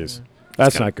Strowman. Jeez. Yeah.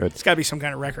 That's not good. It's got to be some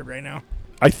kind of record right now.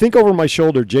 I think over my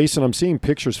shoulder, Jason, I'm seeing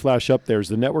pictures flash up there. Is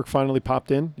the network finally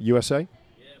popped in, USA? Yeah,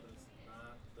 but it's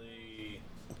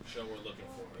not the show we're looking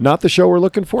for. Not the show we're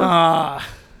looking for?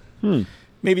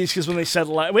 Maybe it's because when they said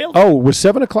was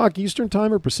 7 o'clock Eastern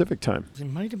time or Pacific time? it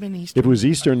might have been Eastern. If it was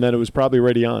Eastern, then it was probably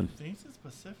already on. I think it's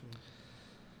Pacific.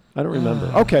 I don't remember.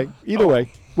 Okay, either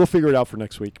way, we'll figure it out for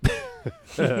next week.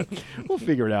 We'll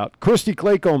figure it out. Christy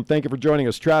Claycomb, thank you for joining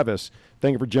us. Travis,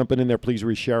 thank you for jumping in there. Please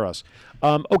reshare us.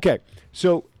 Okay,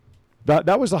 so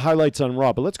That was the highlights on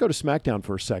Raw, but let's go to SmackDown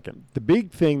for a second. The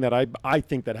big thing that I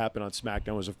think that happened on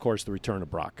SmackDown was, of course, the return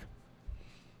of Brock.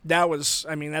 That was,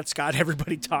 I mean, that's got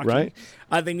everybody talking. Right.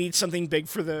 They need something big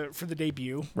for the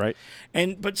debut. Right.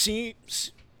 But see,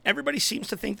 everybody seems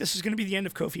to think this is going to be the end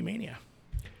of Kofi Mania.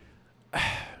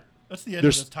 That's the end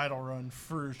of his title run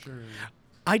for sure.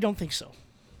 I don't think so.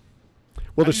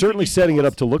 Well, they're certainly setting it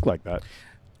up to look like that.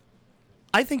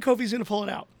 I think Kofi's going to pull it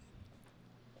out.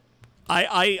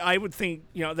 I would think,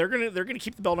 you know, they're gonna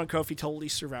keep the belt on Kofi till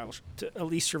at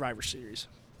least Survivor Series,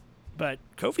 but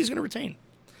Kofi's going to retain.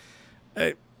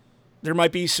 There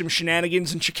might be some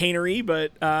shenanigans and chicanery,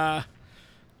 but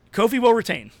Kofi will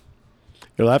retain.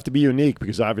 It'll have to be unique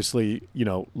because obviously, you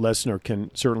know, Lesnar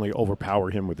can certainly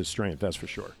overpower him with his strength. That's for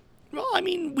sure. Well, I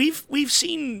mean, we've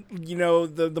seen, you know,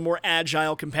 the more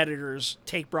agile competitors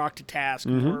take Brock to task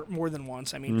more than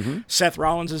once. I mean, Seth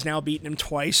Rollins has now beaten him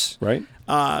twice. Right.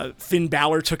 Finn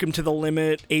Balor took him to the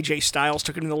limit. AJ Styles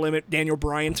took him to the limit. Daniel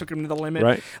Bryan took him to the limit.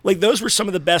 Right. Like, those were some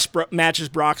of the best matches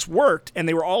Brock's worked, and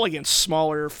they were all against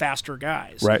smaller, faster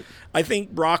guys. Right. I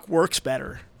think Brock works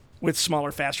better with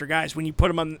smaller, faster guys. When you put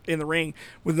him in the ring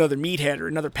with another meathead or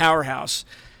another powerhouse,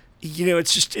 you know,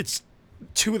 it's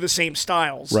two of the same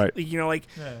styles. Right. You know, like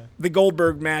the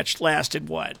Goldberg match lasted,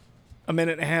 what, a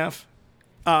minute and a half?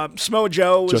 Samoa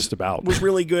Joe was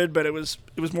really good, but it was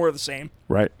more of the same.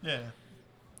 Right. Yeah.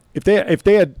 If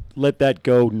they had let that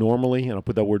go normally, and I'll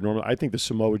put that word normally, I think the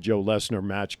Samoa Joe Lesnar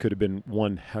match could have been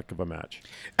one heck of a match.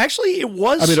 Actually, it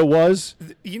was. I mean, it was.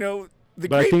 You know,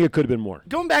 but I think it could have been more.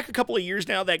 Going back a couple of years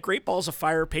now, that Great Balls of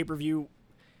Fire pay-per-view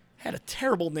had a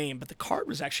terrible name, but the card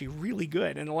was actually really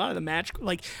good, and a lot of the match,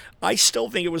 like, I still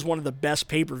think it was one of the best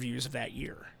pay-per-views of that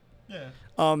year. Yeah.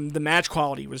 The match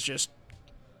quality was just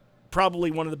probably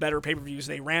one of the better pay-per-views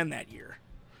they ran that year.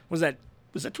 Was that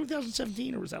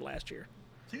 2017 or was that last year?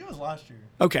 I think it was last year.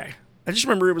 Okay. I just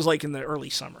remember it was like in the early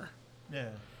summer. Yeah.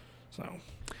 So,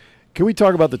 can we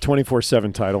talk about the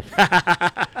 24/7 title?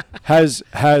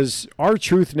 Has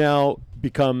R-Truth now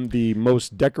become the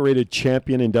most decorated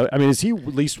champion in I mean, has he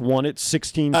at least won it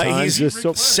 16 times? He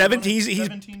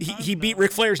beat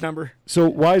Ric Flair's number. So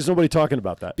why is nobody talking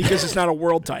about that? Because it's not a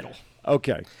world title.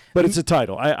 Okay, but it's a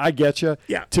title. I get you.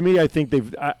 Yeah. To me, I think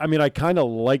I kind of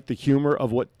like the humor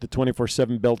of what the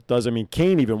 24/7 belt does. I mean,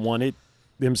 Kane even won it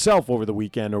himself over the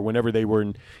weekend or whenever they were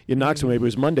in Knoxville. Maybe it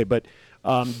was Monday, but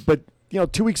you know,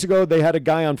 2 weeks ago they had a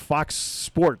guy on Fox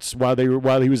Sports while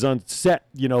he was on set,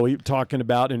 you know, talking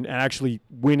about and actually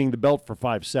winning the belt for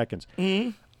 5 seconds.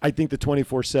 Mm-hmm. I think the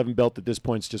 24/7 belt at this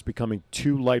point is just becoming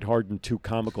too lighthearted and too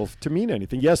comical to mean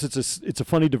anything. Yes, it's a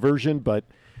funny diversion, but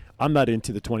I'm not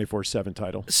into the 24/7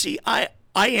 title. See, I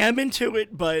am into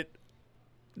it, but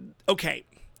okay.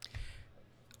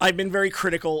 I've been very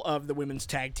critical of the women's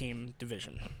tag team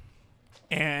division.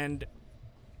 And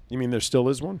you mean there still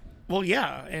is one? Well,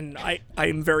 yeah, and I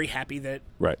am very happy that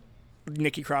right.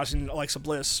 Nikki Cross and Alexa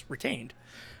Bliss retained.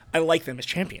 I like them as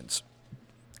champions.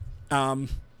 I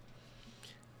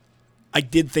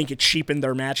did think it cheapened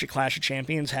their match at Clash of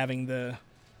Champions having the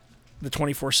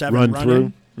 24/7 run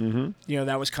through. Mm-hmm. You know,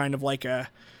 that was kind of like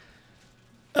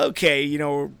okay, you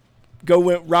know,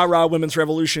 go rah Women's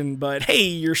Revolution, but hey,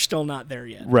 you're still not there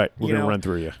yet. Right, we're gonna run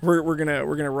through you. We're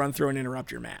gonna run through and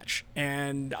interrupt your match,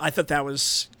 and I thought that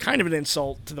was kind of an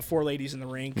insult to the four ladies in the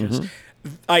ring because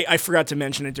I forgot to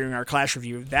mention it during our Clash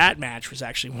review. That match was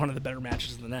actually one of the better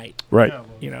matches of the night. Right.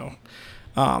 You know,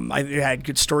 it had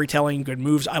good storytelling, good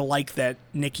moves. I like that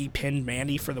Nikki pinned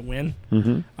Mandy for the win,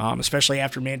 especially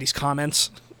after Mandy's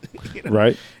comments. You know?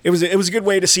 Right. It was a good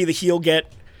way to see the heel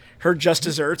get her just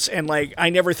desserts, and like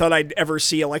I never thought I'd ever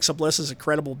see Alexa Bliss as a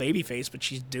credible babyface, but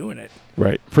she's doing it.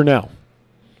 Right. For now.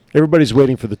 Everybody's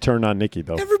waiting for the turn on Nikki,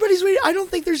 though. Everybody's waiting. I don't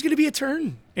think there's going to be a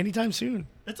turn anytime soon.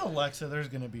 It's Alexa. There's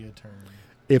going to be a turn.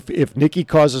 If Nikki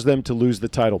causes them to lose the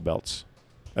title belts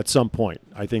at some point,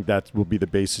 I think that will be the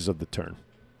basis of the turn.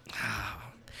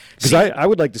 Because I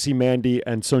would like to see Mandy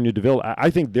and Sonya Deville.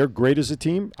 I think they're great as a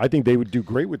team. I think they would do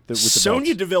great with the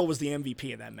Sonya belts. Deville was the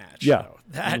MVP of that match. Yeah.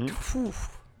 Whew,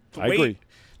 I agree.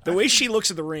 The way she looks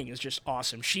at the ring is just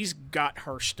awesome. She's got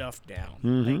her stuff down.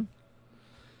 Like,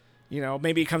 you know,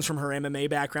 maybe it comes from her MMA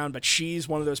background, but she's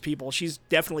one of those people. She's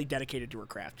definitely dedicated to her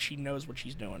craft. She knows what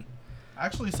she's doing. I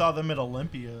actually saw them at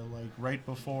Olympia, like right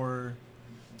before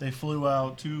they flew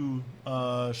out to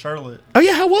Charlotte. Oh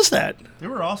yeah, how was that? They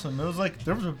were awesome. It was like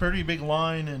there was a pretty big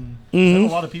line and there were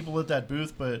a lot of people at that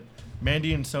booth, but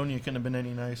Mandy and Sonya couldn't have been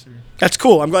any nicer. That's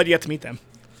cool. I'm glad you got to meet them.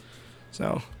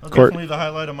 So that's definitely the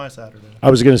highlight of my Saturday. I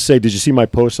was going to say, did you see my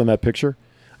post on that picture?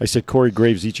 I said, Corey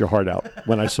Graves, eat your heart out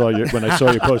when I saw you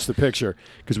post the picture,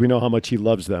 because we know how much he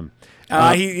loves them.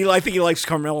 I think he likes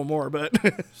Carmella more, but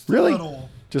really,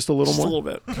 just a little just more, a little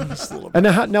bit. Just a little bit.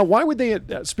 And now, why would they?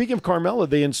 Speaking of Carmella,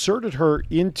 they inserted her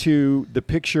into the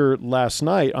picture last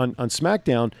night on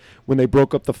SmackDown when they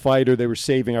broke up the fight, or they were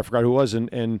saving. I forgot who it was,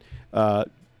 and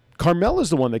Carmella's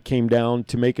the one that came down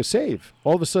to make a save.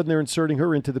 All of a sudden, they're inserting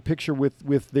her into the picture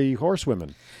with the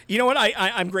horsewomen. You know what?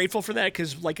 I'm grateful for that,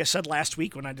 because, like I said last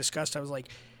week when I discussed, I was like,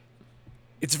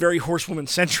 it's very horsewoman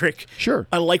centric. Sure.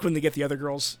 I like when they get the other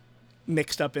girls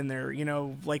mixed up in there. You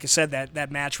know, like I said,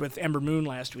 that match with Ember Moon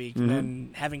last week, and then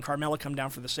having Carmella come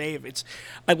down for the save.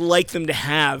 I'd like them to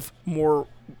have more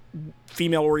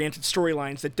female-oriented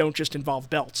storylines that don't just involve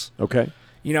belts. Okay.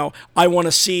 You know, I want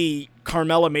to see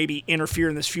Carmella maybe interfere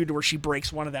in this feud to where she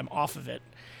breaks one of them off of it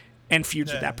and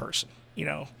feuds with that person. You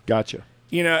know. Gotcha.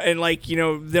 You know, and like, you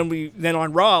know, then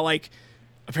on Raw, like,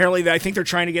 apparently I think they're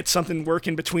trying to get something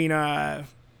working between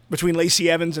Lacey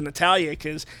Evans and Natalya,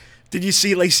 because did you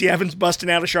see Lacey Evans busting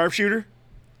out a sharpshooter?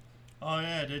 Oh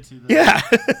yeah, I did see that.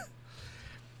 Yeah.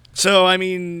 So I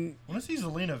mean, I want to see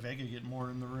Zelina Vega get more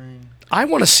in the ring. I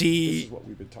want to see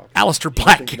Aleister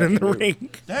Black get in the ring.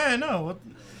 Yeah, I know.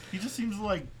 He just seems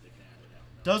like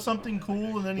does something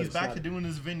cool, and then he's back to doing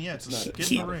his vignettes.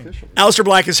 Get in the ring. Aleister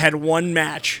Black has had one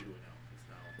match.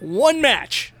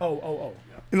 Oh.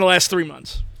 In the last 3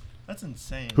 months. That's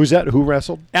insane. Who's that? Who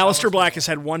wrestled? Aleister Black has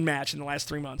had one match in the last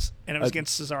 3 months, and it was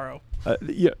against Cesaro.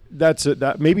 Yeah, that's it.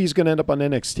 That maybe he's going to end up on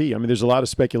NXT. I mean, there's a lot of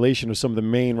speculation of some of the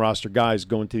main roster guys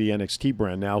going to the NXT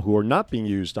brand now who are not being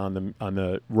used on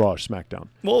the Raw or SmackDown.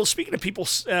 Well, speaking of people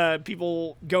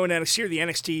going to NXT or the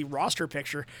NXT roster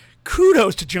picture,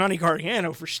 kudos to Johnny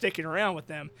Gargano for sticking around with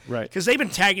them. Right. Because they've been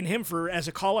tagging him as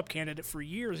a call-up candidate for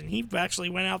years, and he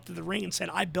actually went out to the ring and said,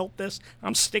 I built this.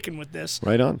 I'm sticking with this.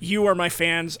 Right on. You are my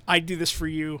fans. I do this for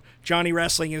you. Johnny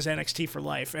Wrestling is NXT for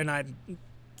life, and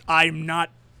I'm not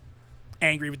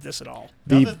angry with this at all.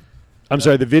 I'm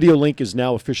sorry, the video link is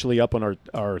now officially up on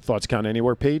our Thoughts Count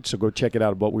Anywhere page, so go check it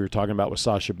out, what we were talking about with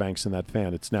Sasha Banks and that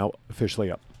fan. It's now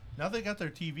officially up. Now they got their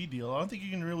TV deal. I don't think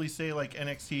you can really say like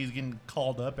NXT is getting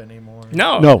called up anymore.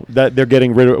 No, that they're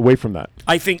getting away from that.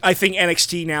 I think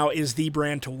NXT now is the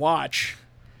brand to watch,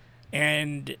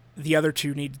 and the other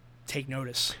two need to take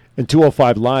notice. And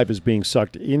 205 Live is being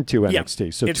sucked into NXT,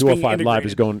 yeah, so 205 Live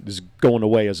is going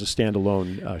away as a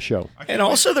standalone show. And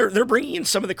also, they're bringing in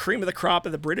some of the cream of the crop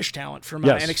of the British talent from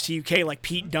NXT UK. Like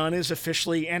Pete Dunne is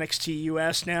officially NXT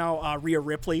US now. Rhea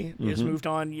Ripley has moved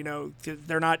on. You know,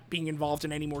 they're not being involved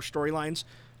in any more storylines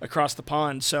across the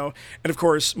pond. So, and of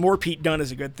course, more Pete Dunne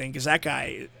is a good thing, because that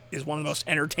guy is one of the most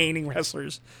entertaining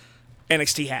wrestlers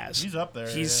NXT has. He's up there.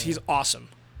 He's awesome.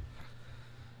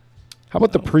 How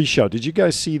about the pre-show? Did you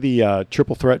guys see the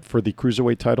triple threat for the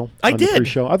Cruiserweight title? I did. The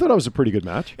pre-show? I thought it was a pretty good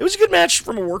match. It was a good match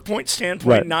from a work point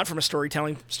standpoint, not from a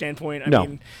storytelling standpoint. I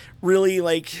mean, really,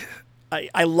 like,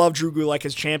 I love Drew Gulak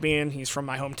as champion. He's from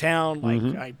my hometown.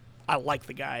 Like, I like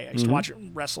the guy. I used to watch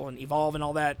him wrestle and evolve and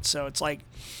all that. So it's like,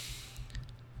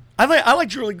 I like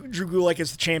Drew Gulak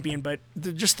as the champion, but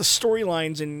just the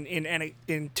storylines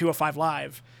in 205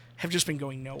 Live have just been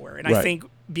going nowhere. And I think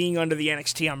being under the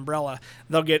NXT umbrella,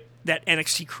 they'll get that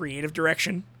NXT creative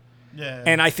direction. Yeah.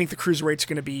 And I think the Cruiserweight's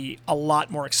going to be a lot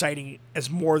more exciting as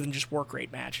more than just work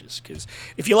rate matches. Because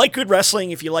if you like good wrestling,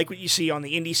 if you like what you see on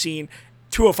the indie scene,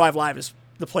 205 Live is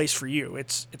the place for you.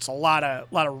 It's a lot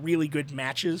of really good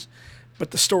matches,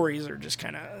 but the stories are just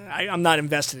kind of, I'm not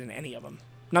invested in any of them.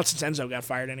 Not since Enzo got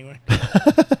fired, anyway.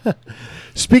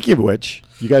 Speaking of which,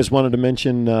 you guys wanted to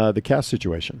mention the Cass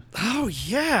situation. Oh,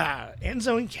 yeah.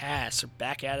 Enzo and Cass are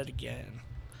back at it again.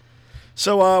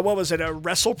 So, what was it, a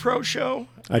WrestlePro show?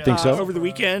 I think so. Over the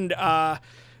weekend. I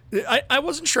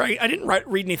wasn't sure. I didn't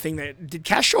read anything. Did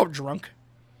Cass show up drunk?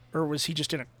 Or was he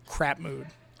just in a crap mood?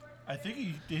 I think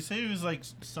they say he was like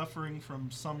suffering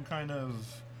from some kind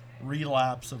of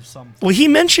relapse of something. Well, he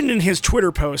mentioned in his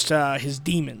Twitter post his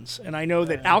demons, and I know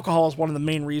that alcohol is one of the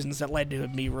main reasons that led to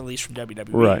him being released from WWE.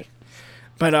 Right.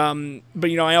 But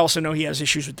you know, I also know he has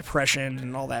issues with depression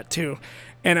and all that too,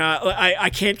 and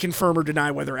I can't confirm or deny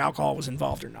whether alcohol was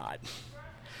involved or not.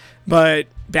 But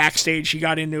backstage, he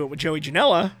got into it with Joey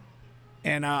Janela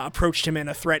and approached him in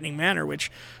a threatening manner,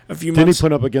 which a few months. Didn't he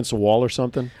put up against a wall or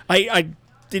something? I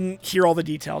didn't hear all the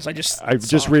details. I'm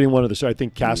just reading one of the stories. I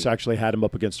think Cass actually had him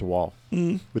up against a wall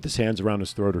with his hands around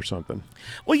his throat or something.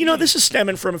 Well, you know, this is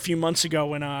stemming from a few months ago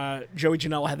when Joey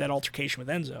Janela had that altercation with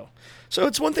Enzo. So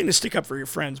it's one thing to stick up for your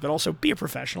friends, but also be a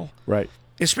professional. Right.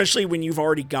 Especially when you've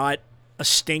already got a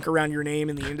stink around your name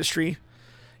in the industry.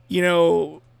 You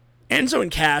know, Enzo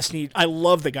and Cass I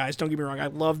love the guys, don't get me wrong. I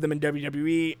love them in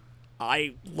WWE.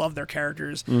 I love their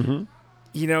characters. Mm-hmm.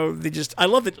 You know, I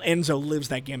love that Enzo lives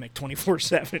that gimmick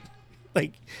 24/7.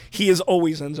 Like, he is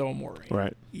always Enzo Amore.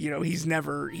 Right. You know, he's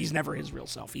never his real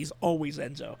self. He's always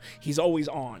Enzo. He's always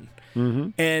on. Mm-hmm.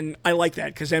 And I like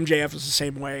that because MJF is the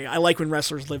same way. I like when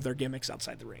wrestlers live their gimmicks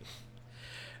outside the ring.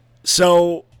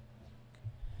 So,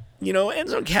 you know,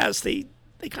 Enzo and Cass, they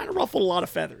kind of ruffled a lot of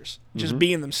feathers just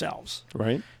being themselves.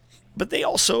 Right. But they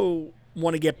also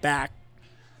want to get back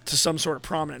to some sort of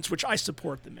prominence, which I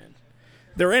support them in.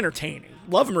 They're entertaining.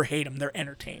 Love them or hate them, they're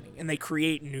entertaining. And they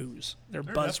create news. They're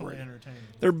buzzworthy. Entertaining.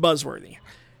 They're buzzworthy.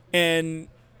 And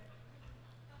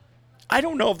I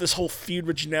don't know if this whole feud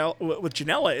with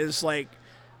Janela is like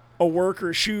a work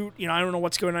or a shoot. You know, I don't know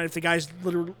what's going on if the guys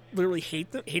literally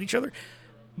hate each other.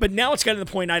 But now it's gotten to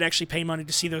the point I'd actually pay money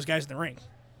to see those guys in the ring.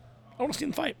 I want to see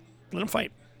them fight. Let them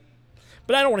fight.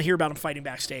 But I don't want to hear about them fighting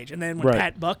backstage. And then when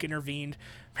Pat Buck intervened,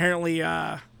 apparently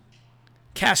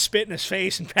Cass spit in his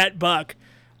face, and Pat Buck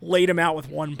laid him out with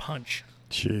one punch.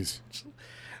 Jeez.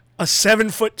 A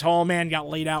 7-foot-tall man got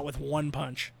laid out with one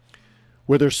punch.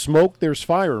 Where there's smoke, there's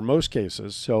fire in most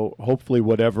cases. So hopefully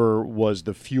whatever was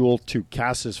the fuel to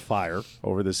Cass's fire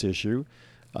over this issue,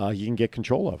 you can get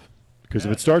control of. Because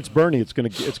if it starts burning, it's gonna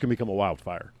become a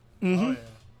wildfire. Mm-hmm. Oh, yeah.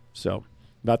 So,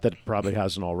 not that it probably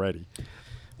hasn't already.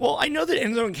 Well, I know that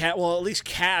Enzo and Cass, well, at least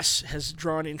Cass has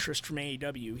drawn interest from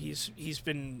AEW. He's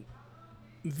been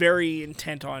very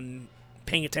intent on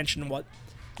paying attention to what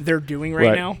they're doing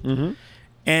right now. Mm-hmm.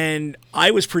 And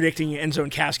I was predicting Enzo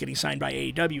and Cass getting signed by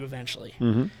AEW eventually.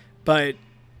 Mm-hmm. But,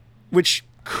 which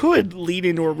could lead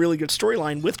into a really good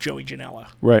storyline with Joey Janela.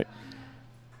 Right.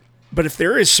 But if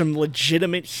there is some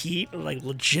legitimate heat, like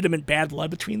legitimate bad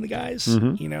blood between the guys,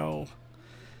 you know,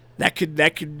 that could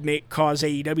cause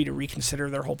AEW to reconsider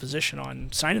their whole position on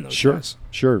signing those guys.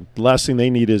 Sure. The last thing they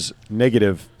need is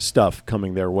negative stuff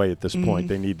coming their way at this point.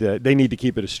 They need to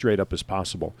keep it as straight up as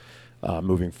possible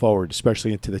moving forward,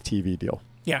 especially into the TV deal.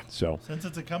 Yeah. So since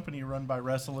it's a company run by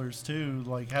wrestlers too,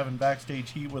 like having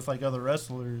backstage heat with like other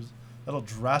wrestlers, that'll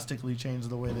drastically change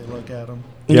the way they look at them.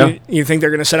 Yeah. You think they're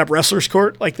going to set up Wrestlers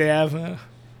Court like they have?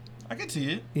 I can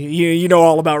see it. You know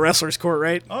all about Wrestlers Court,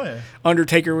 right? Oh yeah.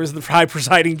 Undertaker was the high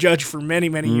presiding judge for many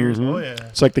years. Oh yeah.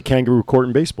 It's like the kangaroo court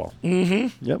in baseball.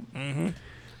 Mm-hmm. Yep. Mm-hmm.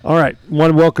 All right.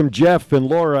 Want to welcome Jeff and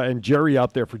Laura and Jerry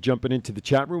out there for jumping into the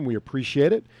chat room. We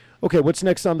appreciate it. Okay, what's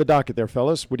next on the docket there,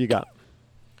 fellas? What do you got?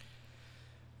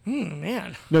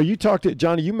 Man. No, you talked to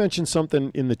Johnny. You mentioned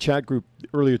something in the chat group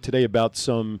earlier today about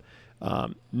some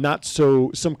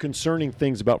concerning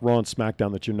things about Raw and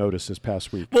SmackDown that you noticed this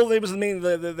past week. Well, it was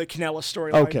mainly the Canella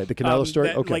story. Okay, the Canella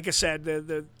story. Okay, like I said,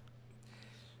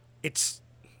 it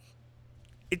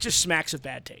just smacks of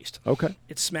bad taste. Okay,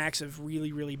 it smacks of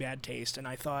really bad taste, and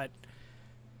I thought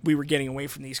we were getting away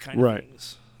from these kind of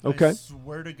things. Okay. I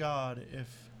swear to God,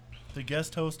 if the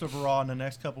guest host of Raw in the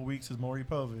next couple weeks is Maury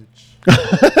Povich.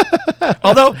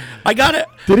 Although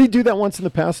did he do that once in the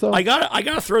past though? I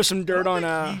gotta throw some dirt on.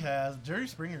 He has. Jerry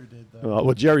Springer did though.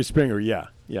 Well, Jerry Springer, yeah.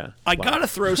 I gotta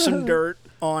throw some dirt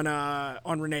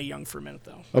on Renee Young for a minute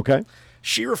though. Okay.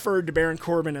 She referred to Baron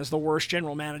Corbin as the worst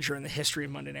general manager in the history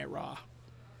of Monday Night Raw.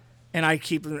 And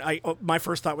my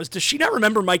first thought was, does she not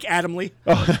remember Mike Adamle?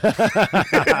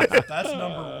 That's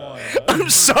number one. I'm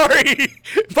sorry.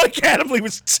 Mike Adamle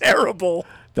was terrible.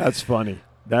 That's funny.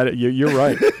 You're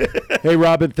right. Hey,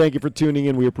 Robin, thank you for tuning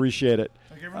in. We appreciate it.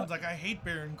 Like everyone's like, I hate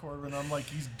Baron Corbin. I'm like,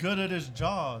 he's good at his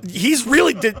job. He's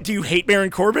really. Do you hate Baron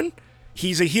Corbin?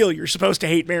 He's a heel. You're supposed to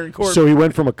hate Baron Corbin. So he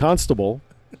went from a constable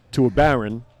to a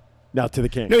baron. Now to the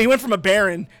king. No, he went from a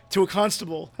baron to a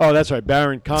constable. Oh, that's right.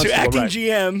 Baron, constable. To acting right.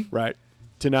 GM. Right.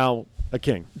 To now a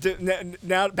king.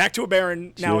 Now back to a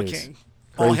baron, now a king. Crazy.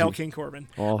 All hail King Corbin.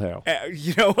 All hail.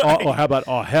 You know what? How about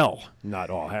all hell? Not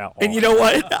all hell. And you know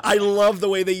what? I love the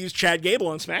way they use Chad Gable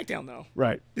on SmackDown, though.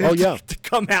 Right. Oh, yeah. To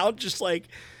come out just like,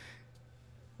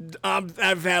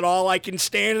 I've had all I can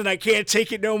stand and I can't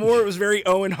take it no more. It was very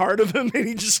Owen Hart of him, and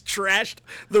he just trashed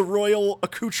the royal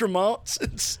accoutrements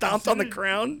and stomped on the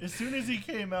crown. As soon as he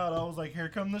came out, I was like, here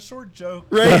come the short joke.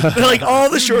 Right? Like all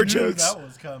the short Who knew jokes. that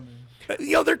was coming.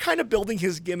 You know, they're kind of building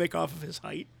his gimmick off of his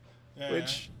height, Yeah.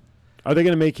 which... Are they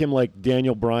going to make him like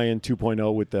Daniel Bryan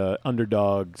 2.0 with the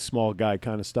underdog, small guy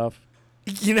kind of stuff?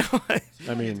 You know,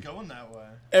 I mean, It's going that way.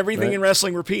 everything Right. in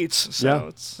wrestling repeats. So yeah,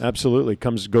 it's... absolutely.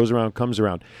 Goes around, comes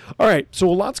around. All right, so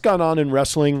a lot's gone on in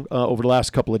wrestling over the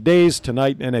last couple of days.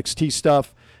 Tonight, NXT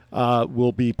stuff.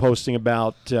 We'll be posting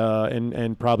about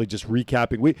and probably just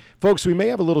recapping. Folks, we may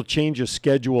have a little change of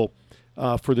schedule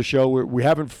for the show. We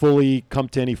haven't fully come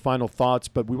to any final thoughts,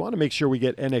 but we want to make sure we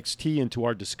get NXT into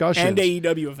our discussion. And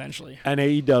AEW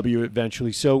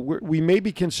eventually. So we may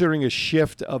be considering a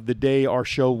shift of the day our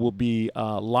show will be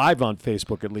live on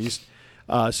Facebook at least,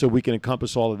 so we can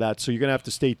encompass all of that. So you're going to have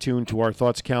to stay tuned to our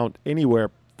Thoughts Count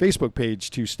Anywhere Facebook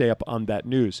page to stay up on that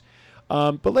news.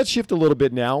 But let's shift a little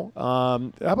bit now.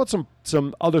 How about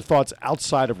some other thoughts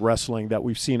outside of wrestling that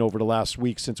we've seen over the last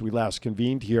week since we last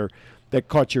convened here that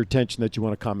caught your attention that you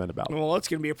want to comment about? Well, it's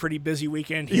going to be a pretty busy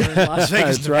weekend here in Las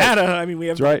Vegas, Nevada. Right. I mean, we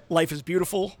have Life is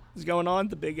Beautiful is going on,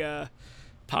 the big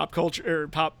pop culture or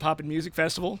pop and music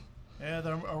festival. Yeah,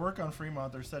 I work on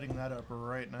Fremont. They're setting that up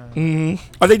right now. Mm-hmm.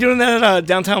 Are they doing that at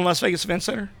downtown Las Vegas Event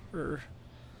Center? Or?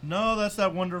 No, that's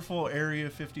that wonderful Area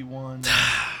 51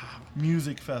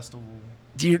 music festival.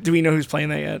 Do we know who's playing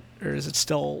that yet, or is it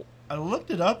still? I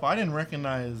looked it up. I didn't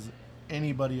recognize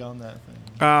anybody on that thing.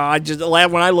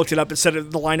 When I looked it up, it said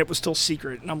the lineup was still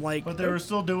secret, and I'm like, but they were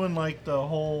still doing like the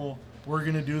whole "we're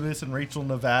gonna do this in Rachel,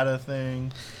 Nevada"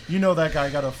 thing. You know, that guy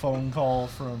got a phone call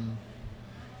from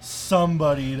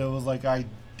somebody that was like, "I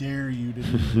dare you to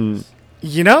do this,"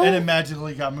 and it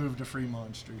magically got moved to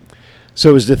Fremont Street.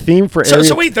 So is the theme for Area?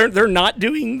 So wait, they're not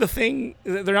doing the thing.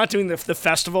 They're not doing the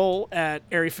festival at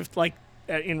Area 50,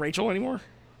 in Rachel anymore.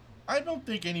 I don't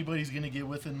think anybody's gonna get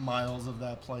within miles of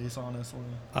that place, honestly.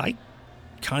 I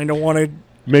kind of wanted.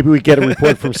 Maybe we get a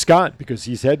report from Scott because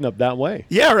he's heading up that way.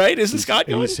 Yeah, right. Isn't Scott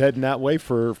going? He's heading that way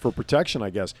for protection, I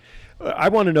guess. I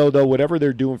want to know, though, whatever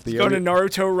they're doing for the area. Going to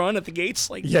Naruto run at the gates?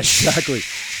 Yeah, exactly.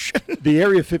 The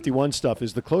Area 51 stuff,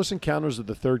 is the Close Encounters of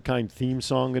the Third Kind theme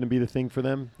song going to be the thing for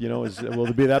them? You know, will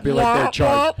that be like their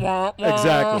charge?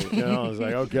 Exactly. You know, I was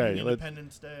like, okay.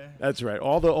 Independence Day. That's right.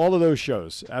 All of those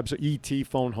shows. Absolutely. E.T.,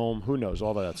 Phone Home, who knows,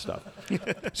 all of that stuff.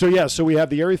 So we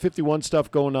have the Area 51 stuff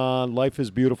going on, Life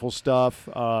is Beautiful stuff.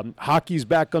 Hockey's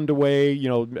back underway,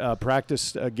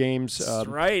 practice games. That's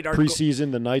right.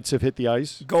 Preseason, the Knights have hit the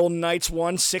ice. Golden Knights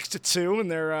won 6-2 in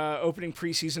their opening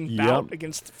preseason bout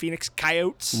against the Phoenix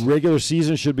Coyotes. Regular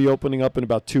season should be opening up in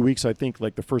about 2 weeks. I think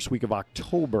like the first week of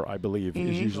October, I believe,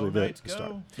 is usually the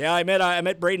start. Yeah, I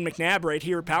met Braden McNabb right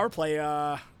here at Power Play.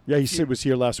 He was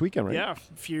here last weekend, right? Yeah,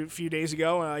 a few days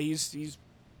ago. He's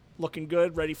looking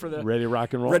good, ready to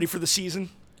rock and roll, ready for the season.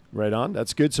 Right on.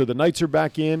 That's good. So the Knights are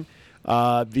back in.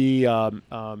 Our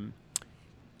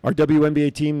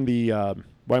WNBA team,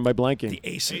 why am I blanking? The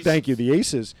Aces. Thank you, the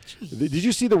Aces. Jeez. Did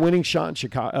you see the winning shot in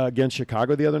Chicago, against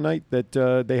Chicago the other night that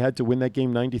they had to win that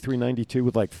game 93-92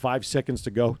 with like 5 seconds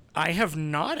to go? I have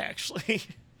not, actually.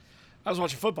 I was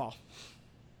watching football.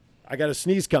 I got a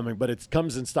sneeze coming, but it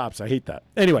comes and stops. I hate that.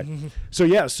 Anyway,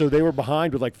 so they were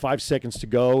behind with like 5 seconds to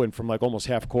go, and from like almost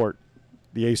half court,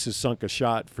 the Aces sunk a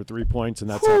shot for 3 points, and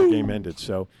that's how the game ended.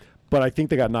 So. But I think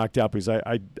they got knocked out because they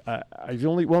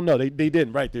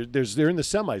didn't. Right, they're in the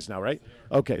semis now, right?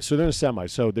 Okay, so they're in the semis.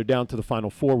 So they're down to the Final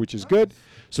Four, which is good.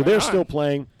 So they're still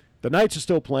playing. The Knights are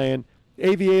still playing.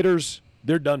 Aviators,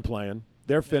 they're done playing.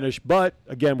 They're finished. But,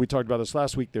 again, we talked about this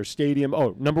last week. Their stadium,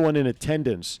 number one in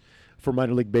attendance for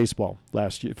minor league baseball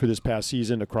last year, for this past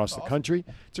season across the country.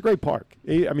 It's a great park.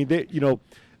 I mean,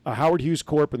 Howard Hughes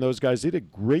Corp and those guys did a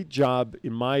great job,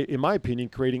 in my opinion,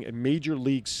 creating a major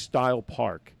league style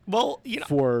park.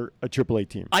 For a AAA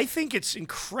team. I think it's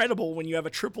incredible when you have a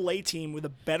AAA team with a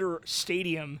better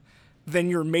stadium than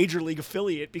your major league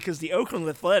affiliate, because the Oakland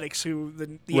Athletics, who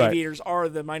the Aviators are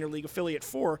the minor league affiliate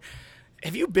for,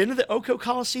 have you been to the Oco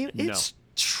Coliseum? It's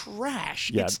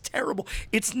trash. Yeah. It's terrible.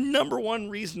 It's number one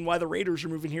reason why the Raiders are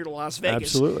moving here to Las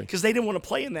Vegas. Absolutely. Because they didn't want to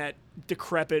play in that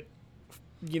decrepit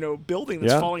building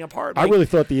that's falling apart. I really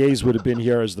thought the A's would have been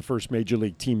here as the first major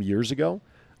league team years ago.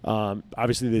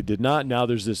 Obviously, they did not. Now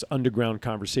there's this underground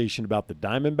conversation about the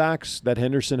Diamondbacks that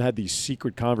Henderson had these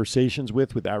secret conversations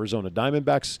with Arizona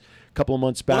Diamondbacks a couple of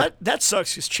months back. Well, that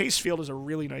sucks because Chase Field is a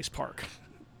really nice park.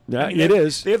 Yeah, it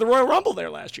is. They had the Royal Rumble there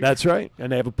last year. That's right.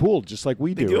 And they have a pool just like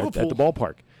we do at the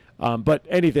ballpark. But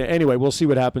anyway, we'll see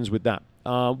what happens with that.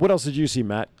 What else did you see,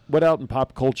 Matt? What out in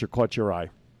pop culture caught your eye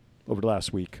over the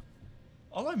last week?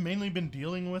 All I've mainly been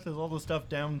dealing with is all the stuff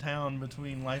downtown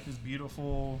between Life is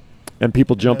Beautiful and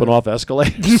people jumping off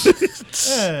escalators.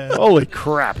 Holy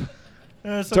crap!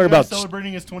 Some guy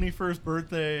celebrating his 21st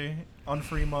birthday on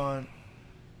Fremont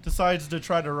decides to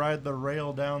try to ride the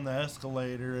rail down the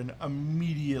escalator and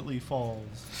immediately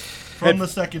falls from the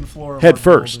second floor of head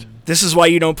first. Building. This is why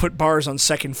you don't put bars on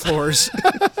second floors.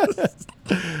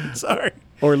 Sorry.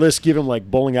 Or let's give them like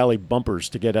bowling alley bumpers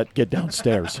to get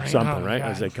downstairs, something, right?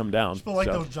 As they come down. Just put like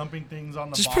those jumping things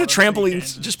on the Just put a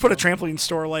trampoline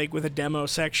store like with a demo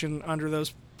section under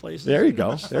those places. There you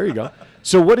go. There you go.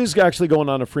 So what is actually going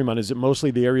on in Fremont? Is it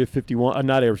mostly the Area 51?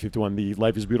 Not Area 51. The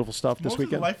Life is Beautiful stuff this Mostly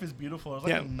weekend. Life is Beautiful. It's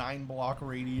like a 9-block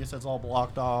radius that's all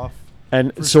blocked off.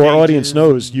 And for so our audience stages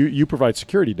knows and- you provide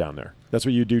security down there. That's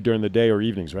what you do during the day or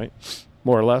evenings, right?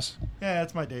 More or less. Yeah,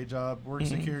 that's my day job. Work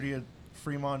security at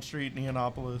Fremont Street,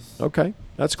 Neonopolis. Okay,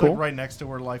 that's It's cool. like right next to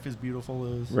where Life is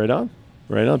Beautiful is. Right on.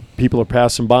 Right on. People are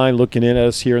passing by and looking in at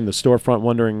us here in the storefront,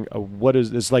 wondering what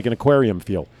is it's like an aquarium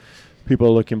feel. People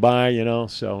are looking by, you know,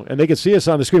 so and they can see us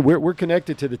on the screen. We're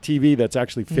connected to the TV that's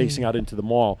actually facing out into the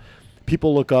mall.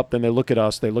 People look up and they look at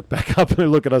us. They look back up and they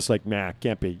look at us like, nah,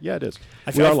 can't be. Yeah, it is.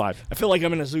 We are live. I feel like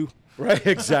I'm in a zoo. Right,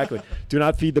 exactly. Do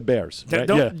not feed the bears. Right?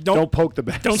 Don't poke the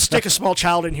bears. Don't stick a small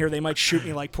child in here. They might shoot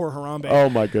me like poor Harambe. Oh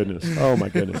my goodness! Oh my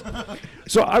goodness!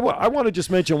 So I want to just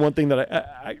mention one thing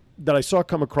that I saw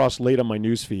come across late on my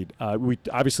news feed. We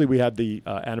had the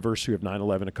anniversary of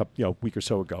 9/11 a week or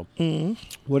so ago.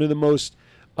 Mm-hmm. One of the most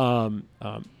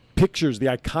pictures, the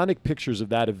iconic pictures of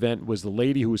that event was the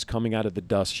lady who was coming out of the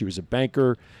dust. She was a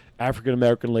banker, African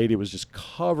American lady. It was just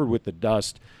covered with the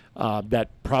dust. That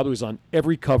probably was on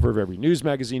every cover of every news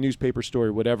magazine, newspaper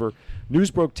story, whatever. News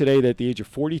broke today that at the age of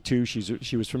 42,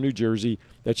 she was from New Jersey,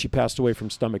 that she passed away from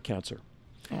stomach cancer.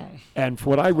 Oh. And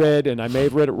from what I read, and I may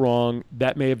have read it wrong,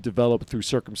 that may have developed through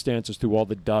circumstances, through all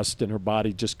the dust in her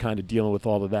body, just kind of dealing with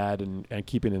all of that and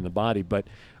keeping it in the body. But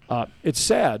it's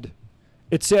sad.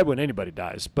 It's sad when anybody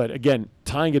dies. But again,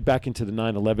 tying it back into the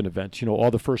 9/11 event,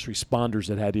 all the first responders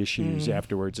that had issues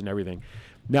afterwards and everything.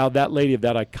 Now, that lady of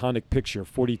that iconic picture,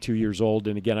 42 years old,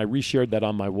 and again, I reshared that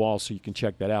on my wall so you can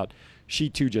check that out. She,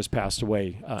 too, just passed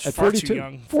away at 42. Too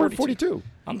young. 42.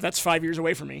 That's 5 years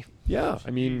away from me. Yeah, I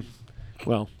mean,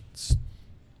 well, it's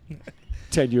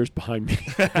 10 years behind me.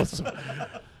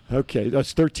 Okay,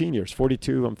 that's 13 years.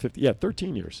 42, I'm 50. Yeah,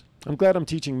 13 years. I'm glad I'm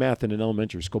teaching math in an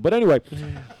elementary school. But anyway,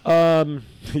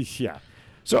 yeah.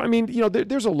 So, I mean,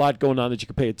 there's a lot going on that you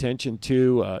can pay attention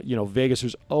to. Vegas,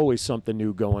 there's always something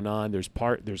new going on. There's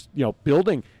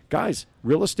building. Guys,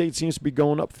 real estate seems to be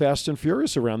going up fast and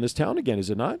furious around this town again, is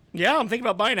it not? Yeah, I'm thinking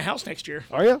about buying a house next year.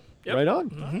 Are you? Yep. Right on.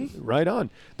 Mm-hmm. Right on.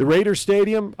 The Raiders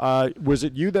Stadium, was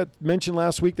it you that mentioned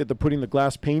last week that they're putting the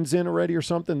glass panes in already or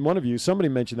something? Somebody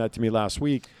mentioned that to me last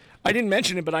week. I didn't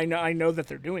mention it, but I know that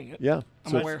they're doing it. Yeah.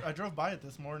 I'm aware. I drove by it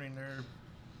this morning. They're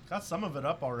got some of it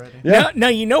up already. Yeah. Now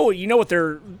you know what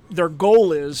their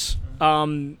goal is.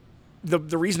 The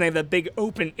reason they have that big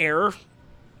open air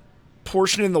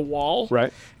portion in the wall,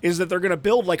 right, is that they're going to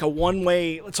build like a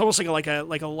one-way. It's almost like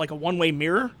a one-way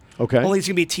mirror. Okay. Only it's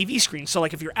going to be a TV screen. So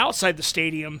like if you're outside the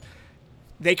stadium,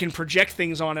 they can project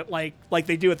things on it like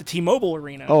they do at the T-Mobile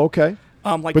Arena. Oh, okay.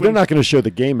 But they're not going to show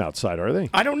the game outside, are they?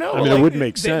 I don't know. I mean, it would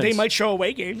make sense. They might show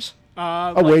away games.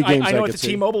 Away games. I know I at the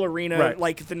T-Mobile Arena, right,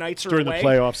 like the Knights are during away. the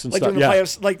playoffs and like stuff. During the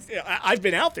playoffs, like I've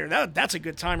been out there. That's a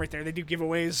good time right there. They do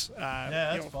giveaways.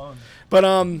 Yeah, that's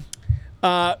fun.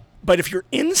 But if you're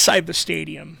inside the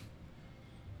stadium,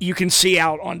 you can see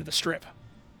out onto the strip.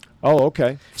 Oh,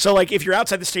 okay. So like if you're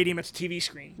outside the stadium, it's a TV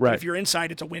screen. Right. But if you're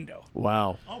inside, it's a window.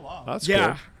 Wow. Oh wow. That's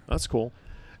yeah. cool. That's cool.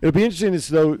 It'll be interesting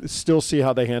to still see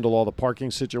how they handle all the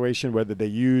parking situation, whether they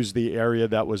use the area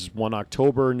that was 1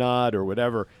 October or not or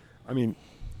whatever. I mean,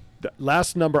 the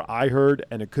last number I heard,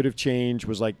 and it could have changed,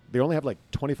 was like they only have like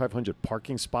 2,500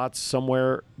 parking spots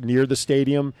somewhere near the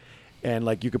stadium. And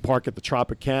like you could park at the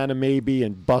Tropicana maybe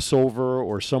and bus over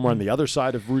or somewhere on the other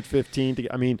side of Route 15.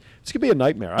 I mean, it's going to be a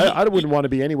nightmare. I wouldn't want to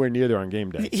be anywhere near there on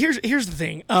game day. Here's the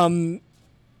thing.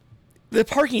 The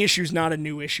parking issue is not a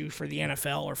new issue for the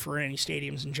NFL or for any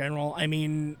stadiums in general. I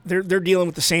mean, they're dealing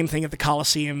with the same thing at the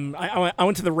Coliseum. I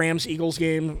went to the Rams-Eagles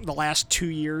game the last 2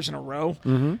 years in a row.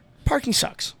 Mm-hmm. Parking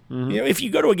sucks. Mm-hmm. If you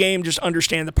go to a game, just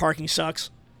understand the parking sucks.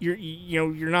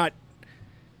 You're not,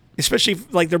 especially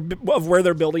of where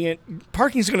they're building it.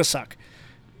 Parking's going to suck.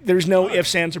 There's no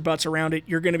ifs, ands, or buts around it.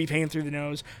 You're going to be paying through the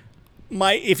nose.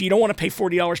 If you don't want to pay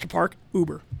 $40 to park,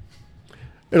 Uber.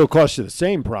 It'll cost you the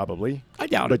same probably. I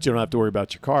doubt it. But you don't have to worry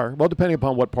about your car. Well, depending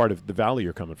upon what part of the valley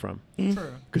you're coming from.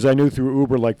 True. Because I knew through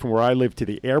Uber, like from where I live to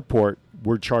the airport,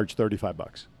 we're charged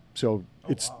 $35. So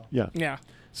wow. Yeah.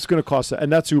 It's going to cost that.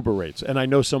 And that's Uber rates. And I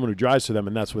know someone who drives for them,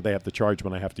 and that's what they have to charge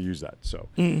when I have to use that. So,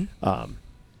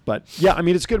 but yeah, I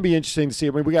mean, it's going to be interesting to see.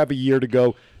 I mean, we have a year to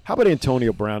go. How about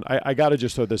Antonio Brown? I got to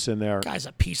just throw this in there. Guy's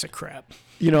a piece of crap.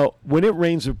 When it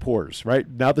rains, it pours, right?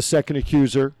 Now the second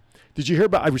accuser. Did you hear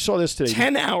about? I saw this today.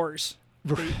 10 hours.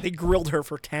 They grilled her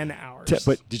for 10 hours.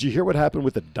 But did you hear what happened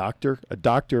with a doctor? A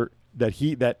doctor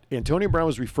that Antonio Brown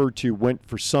was referred to went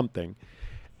for something,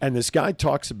 and this guy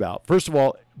talks about. First of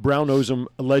all, Brown owes him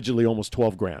allegedly almost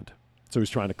 $12,000, so he's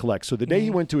trying to collect. So the day he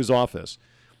went to his office,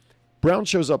 Brown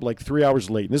shows up like 3 hours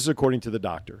late. And this is according to the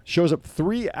doctor. Shows up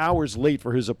 3 hours late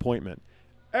for his appointment.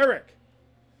 Eric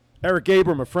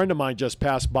Abram, a friend of mine, just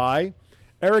passed by.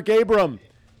 Eric Abram,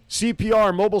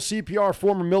 CPR, mobile CPR,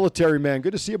 former military man.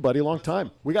 Good to see you, buddy. Long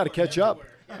time. We got to catch up.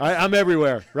 I'm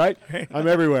everywhere, right? I'm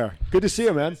everywhere. Good to see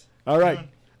you, man. All right.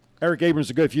 Eric Abrams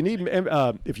is good. If you need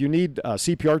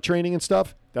CPR training and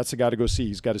stuff, that's the guy to go see.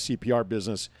 He's got a CPR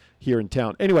business here in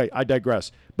town. Anyway, I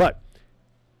digress. But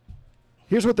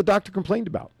here's what the doctor complained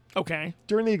about. Okay.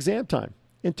 During the exam time,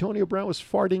 Antonio Brown was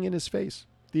farting in his face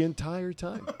the entire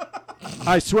time.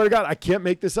 I swear to God, I can't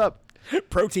make this up.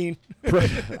 Protein.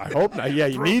 I hope not. Yeah,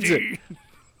 he needs it.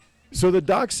 So the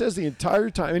doc says the entire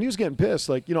time, and he was getting pissed,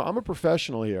 like, I'm a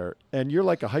professional here, and you're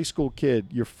like a high school kid.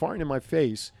 You're farting in my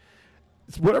face.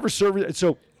 Whatever service.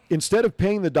 So instead of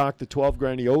paying the doc the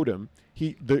 $12,000 he owed him,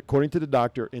 according to the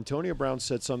doctor, Antonio Brown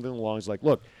said something along the lines like,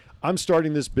 look, I'm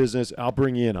starting this business. I'll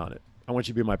bring you in on it. I want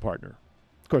you to be my partner.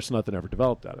 Of course, nothing ever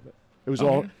developed out of it. It was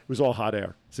all hot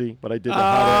air. See, but I did the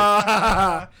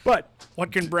hot air. But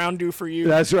what can Brown do for you?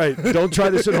 That's right. Don't try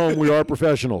this at home. We are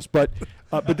professionals. But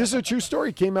this is a true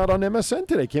story. Came out on MSN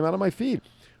today. Came out on my feed.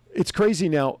 It's crazy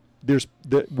now. There's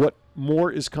what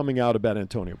more is coming out about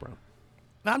Antonio Brown.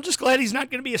 I'm just glad he's not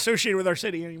going to be associated with our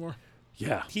city anymore.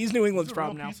 Yeah, he's New England's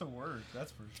problem now. Piece of work,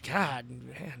 that's for sure. God,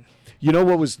 man.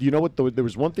 There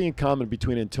was one thing in common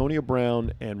between Antonio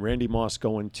Brown and Randy Moss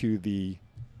going to the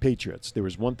Patriots. There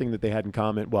was one thing that they had in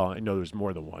common. Well, I know there's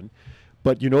more than one,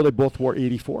 but they both wore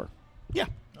 84. Yeah,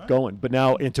 going. But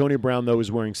now Antonio Brown though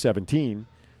is wearing 17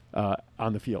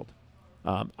 on the field.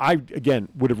 I again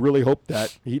would have really hoped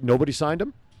that nobody signed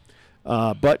him,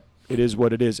 but it is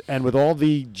what it is. And with all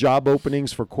the job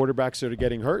openings for quarterbacks that are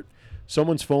getting hurt,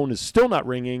 someone's phone is still not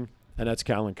ringing, and that's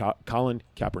Colin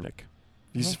Kaepernick.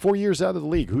 He's 4 years out of the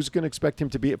league. Who's going to expect him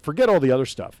to be? Forget all the other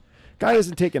stuff. Guy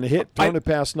hasn't taken a hit, thrown it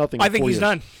past nothing. I think he's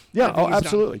done. Yeah,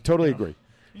 absolutely. Totally agree.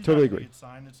 Totally agree.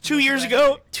 2 years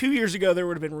ago, there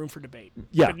would have been room for debate.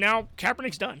 Yeah. But now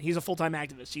Kaepernick's done. He's a full-time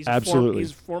activist. He's absolutely.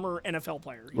 He's a former NFL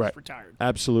player. He's retired.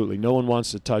 Absolutely. No one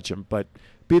wants to touch him, but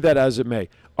be that as it may.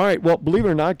 All right, well, believe it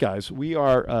or not, guys, we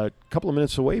are a couple of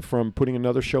minutes away from putting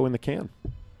another show in the can.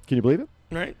 Can you believe it?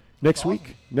 Right. Next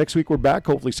week we're back.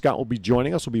 Hopefully Scott will be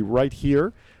joining us. We'll be right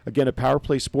here again at Power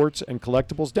Play Sports and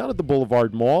Collectibles down at the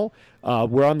Boulevard Mall.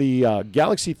 We're on the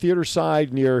Galaxy Theater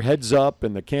side near Heads Up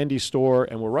and the candy store,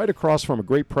 and we're right across from a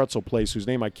great pretzel place whose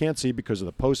name I can't see because of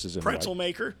the post is in Pretzel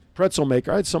Maker. Pretzel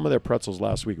Maker. I had some of their pretzels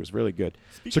last week. It was really good.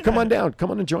 So come on down.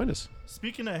 Come on and join us.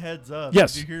 Speaking of Heads Up,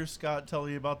 yes. Did you hear Scott tell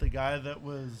you about the guy that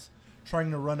was trying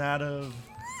to run out of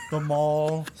the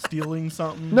mall stealing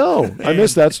something? No, I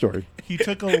missed that story. He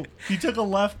took a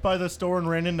left by the store and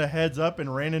ran into Heads Up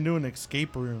and ran into an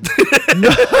escape room.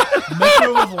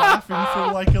 Metro was laughing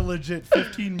for like a legit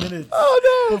 15 minutes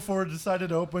before it decided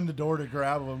to open the door to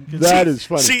grab him. That is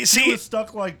funny. He was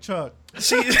stuck like Chuck. I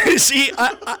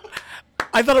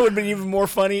thought it would have been even more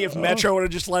funny if Metro would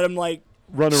have just let him run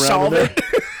around solve it.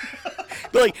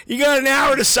 Like, you got an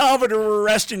hour to solve it or we're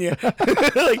arresting you.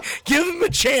 Give him a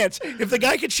chance. If the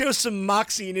guy could show some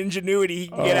moxie and ingenuity, he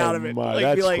can get out of it.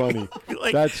 That's funny.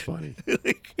 That's funny.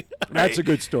 That's a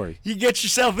good story. You get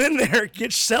yourself in there, get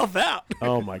yourself out.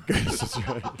 Oh, my goodness. That's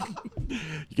right.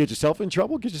 You get yourself in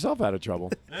trouble, get yourself out of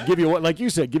trouble. Give you, like you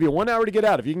said, give you 1 hour to get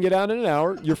out. If you can get out in an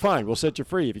hour, you're fine. We'll set you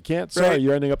free. If you can't, sorry,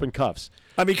 you're ending up in cuffs.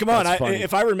 I mean, come on.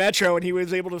 If I were Metro and he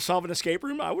was able to solve an escape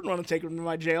room, I wouldn't want to take him to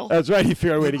my jail. That's right. He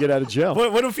figured a way to get out of jail.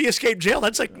 What if he escaped jail?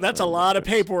 That's a lot of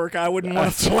paperwork I wouldn't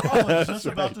want to solve. I was just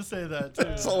about to say that, too.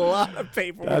 That's a lot of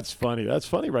paperwork. That's funny. That's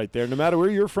funny right there. No matter where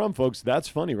you're from, folks, that's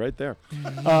funny right there.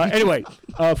 Anyway,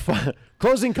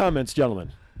 closing comments,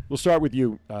 gentlemen. We'll start with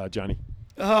you, Johnny.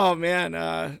 Oh, man.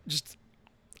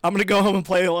 I'm going to go home and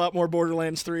play a lot more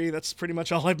Borderlands 3. That's pretty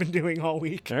much all I've been doing all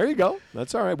week. There you go.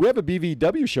 That's all right. We have a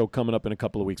BVW show coming up in a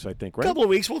couple of weeks, I think, right? A couple of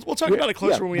weeks. We'll talk about it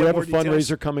closer when we have more details. We have a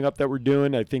fundraiser coming up that we're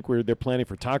doing. I think they're planning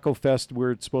for Taco Fest.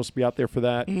 We're supposed to be out there for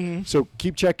that. Mm-hmm. So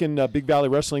keep checking Big Valley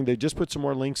Wrestling. They just put some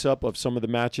more links up of some of the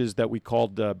matches that we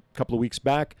called a couple of weeks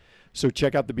back. So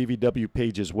check out the BVW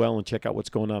page as well and check out what's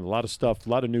going on. A lot of stuff, a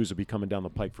lot of news will be coming down the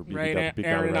pike for BVW. Right, Big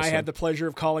Aaron Valley and Wrestling. I had the pleasure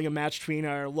of calling a match between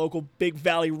our local Big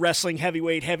Valley Wrestling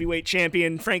heavyweight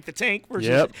champion Frank the Tank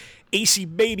versus AC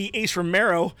Baby Ace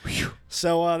Romero.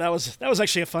 So that was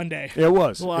actually a fun day. It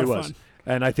was. A lot of fun.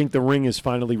 And I think the ring is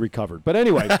finally recovered. But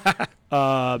anyway. Did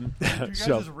your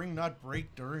guys' ring not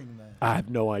break during that? I have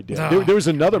no idea. There was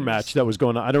another match that was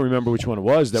going on. I don't remember which one it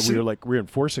was that we were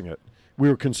reinforcing it. We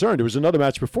were concerned. There was another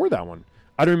match before that one.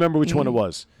 I don't remember which one it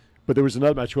was. But there was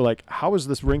another match. We're like, how is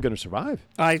this ring going to survive?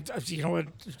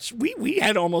 We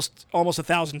had almost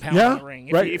 1,000 pounds in the ring.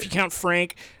 If you count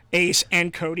Frank Ace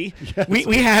and Cody.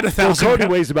 We had 1,000 Well, Cody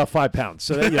pounds. weighs about 5 pounds,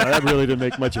 so that really didn't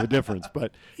make much of a difference.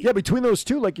 But yeah, between those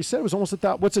two, like you said, it was almost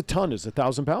what's a ton? Is it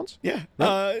 1,000 pounds? Yeah.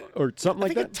 Right? Or something I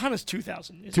like think that? a ton is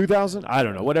 2,000. 2,000? I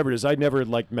don't know. Whatever it is. I never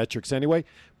liked metrics anyway.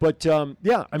 But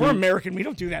yeah, I We're mean, American. We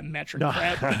don't do that metric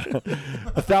crap.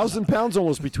 1,000 pounds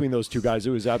almost between those two guys.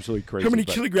 It was absolutely crazy. How many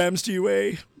but kilograms do you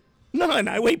weigh? None.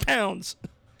 I weigh pounds.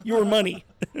 Your money.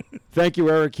 Thank you,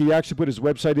 Eric. He actually put his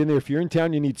website in there. If you're in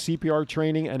town, you need CPR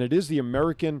training, and it is the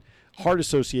American Heart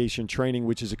Association training,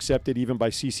 which is accepted even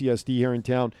by CCSD here in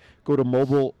town. Go to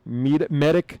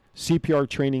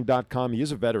mobilemediccprtraining.com. He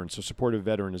is a veteran, so support a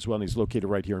veteran as well, and he's located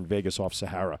right here in Vegas off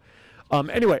Sahara.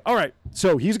 Anyway, all right,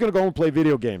 so he's going to go and play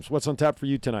video games. What's on tap for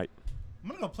you tonight? I'm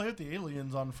going to go play with the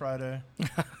aliens on Friday.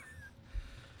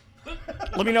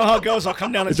 Let me know how it goes. I'll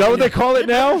come down and Is that what they call it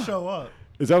They better now? show up.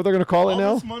 Is that what they're going to call it All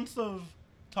now? this months of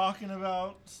talking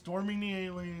about storming the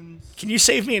aliens. Can you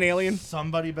save me an alien?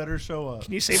 Somebody better show up.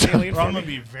 Can you save an alien Or for I'm going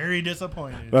me? to be very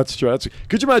disappointed. That's true.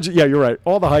 Could you imagine? Yeah, you're right.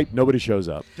 All the hype, nobody shows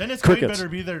up. Dennis Quaid Crickets. better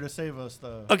be there to save us,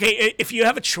 though. Okay, if you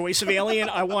have a choice of alien,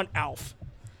 I want Alf.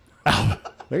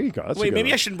 There you go. That's a Wait, good maybe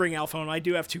one. I shouldn't bring Alf home. I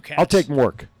do have 2 cats. I'll take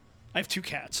Mork. I have 2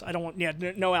 cats. I don't want. Yeah,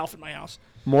 no Alf at my house.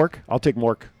 Mork? I'll take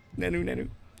Mork. Nanu.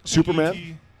 Superman?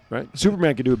 E.T. Right?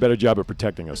 Superman can do a better job of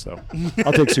protecting us, though.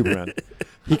 I'll take Superman.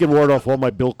 He can ward off all my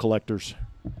bill collectors.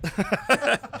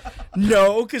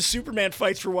 No, because Superman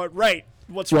fights for what's right.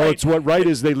 Well, it's what right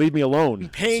is they leave me alone.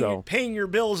 Paying your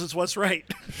bills is what's right.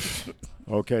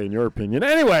 Okay, in your opinion.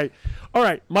 Anyway, all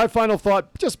right, my final thought,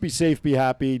 just be safe, be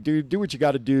happy. Do what you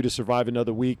got to do to survive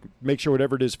another week. Make sure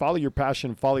whatever it is, follow your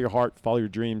passion, follow your heart, follow your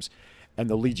dreams, and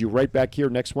they'll lead you right back here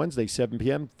next Wednesday, 7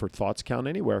 p.m. for Thoughts Count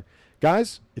Anywhere.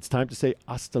 Guys, it's time to say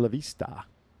hasta la vista.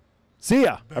 See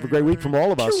ya. Have a great week from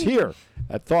all of us here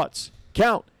at Thoughts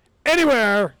Count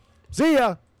Anywhere. See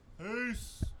ya. Peace.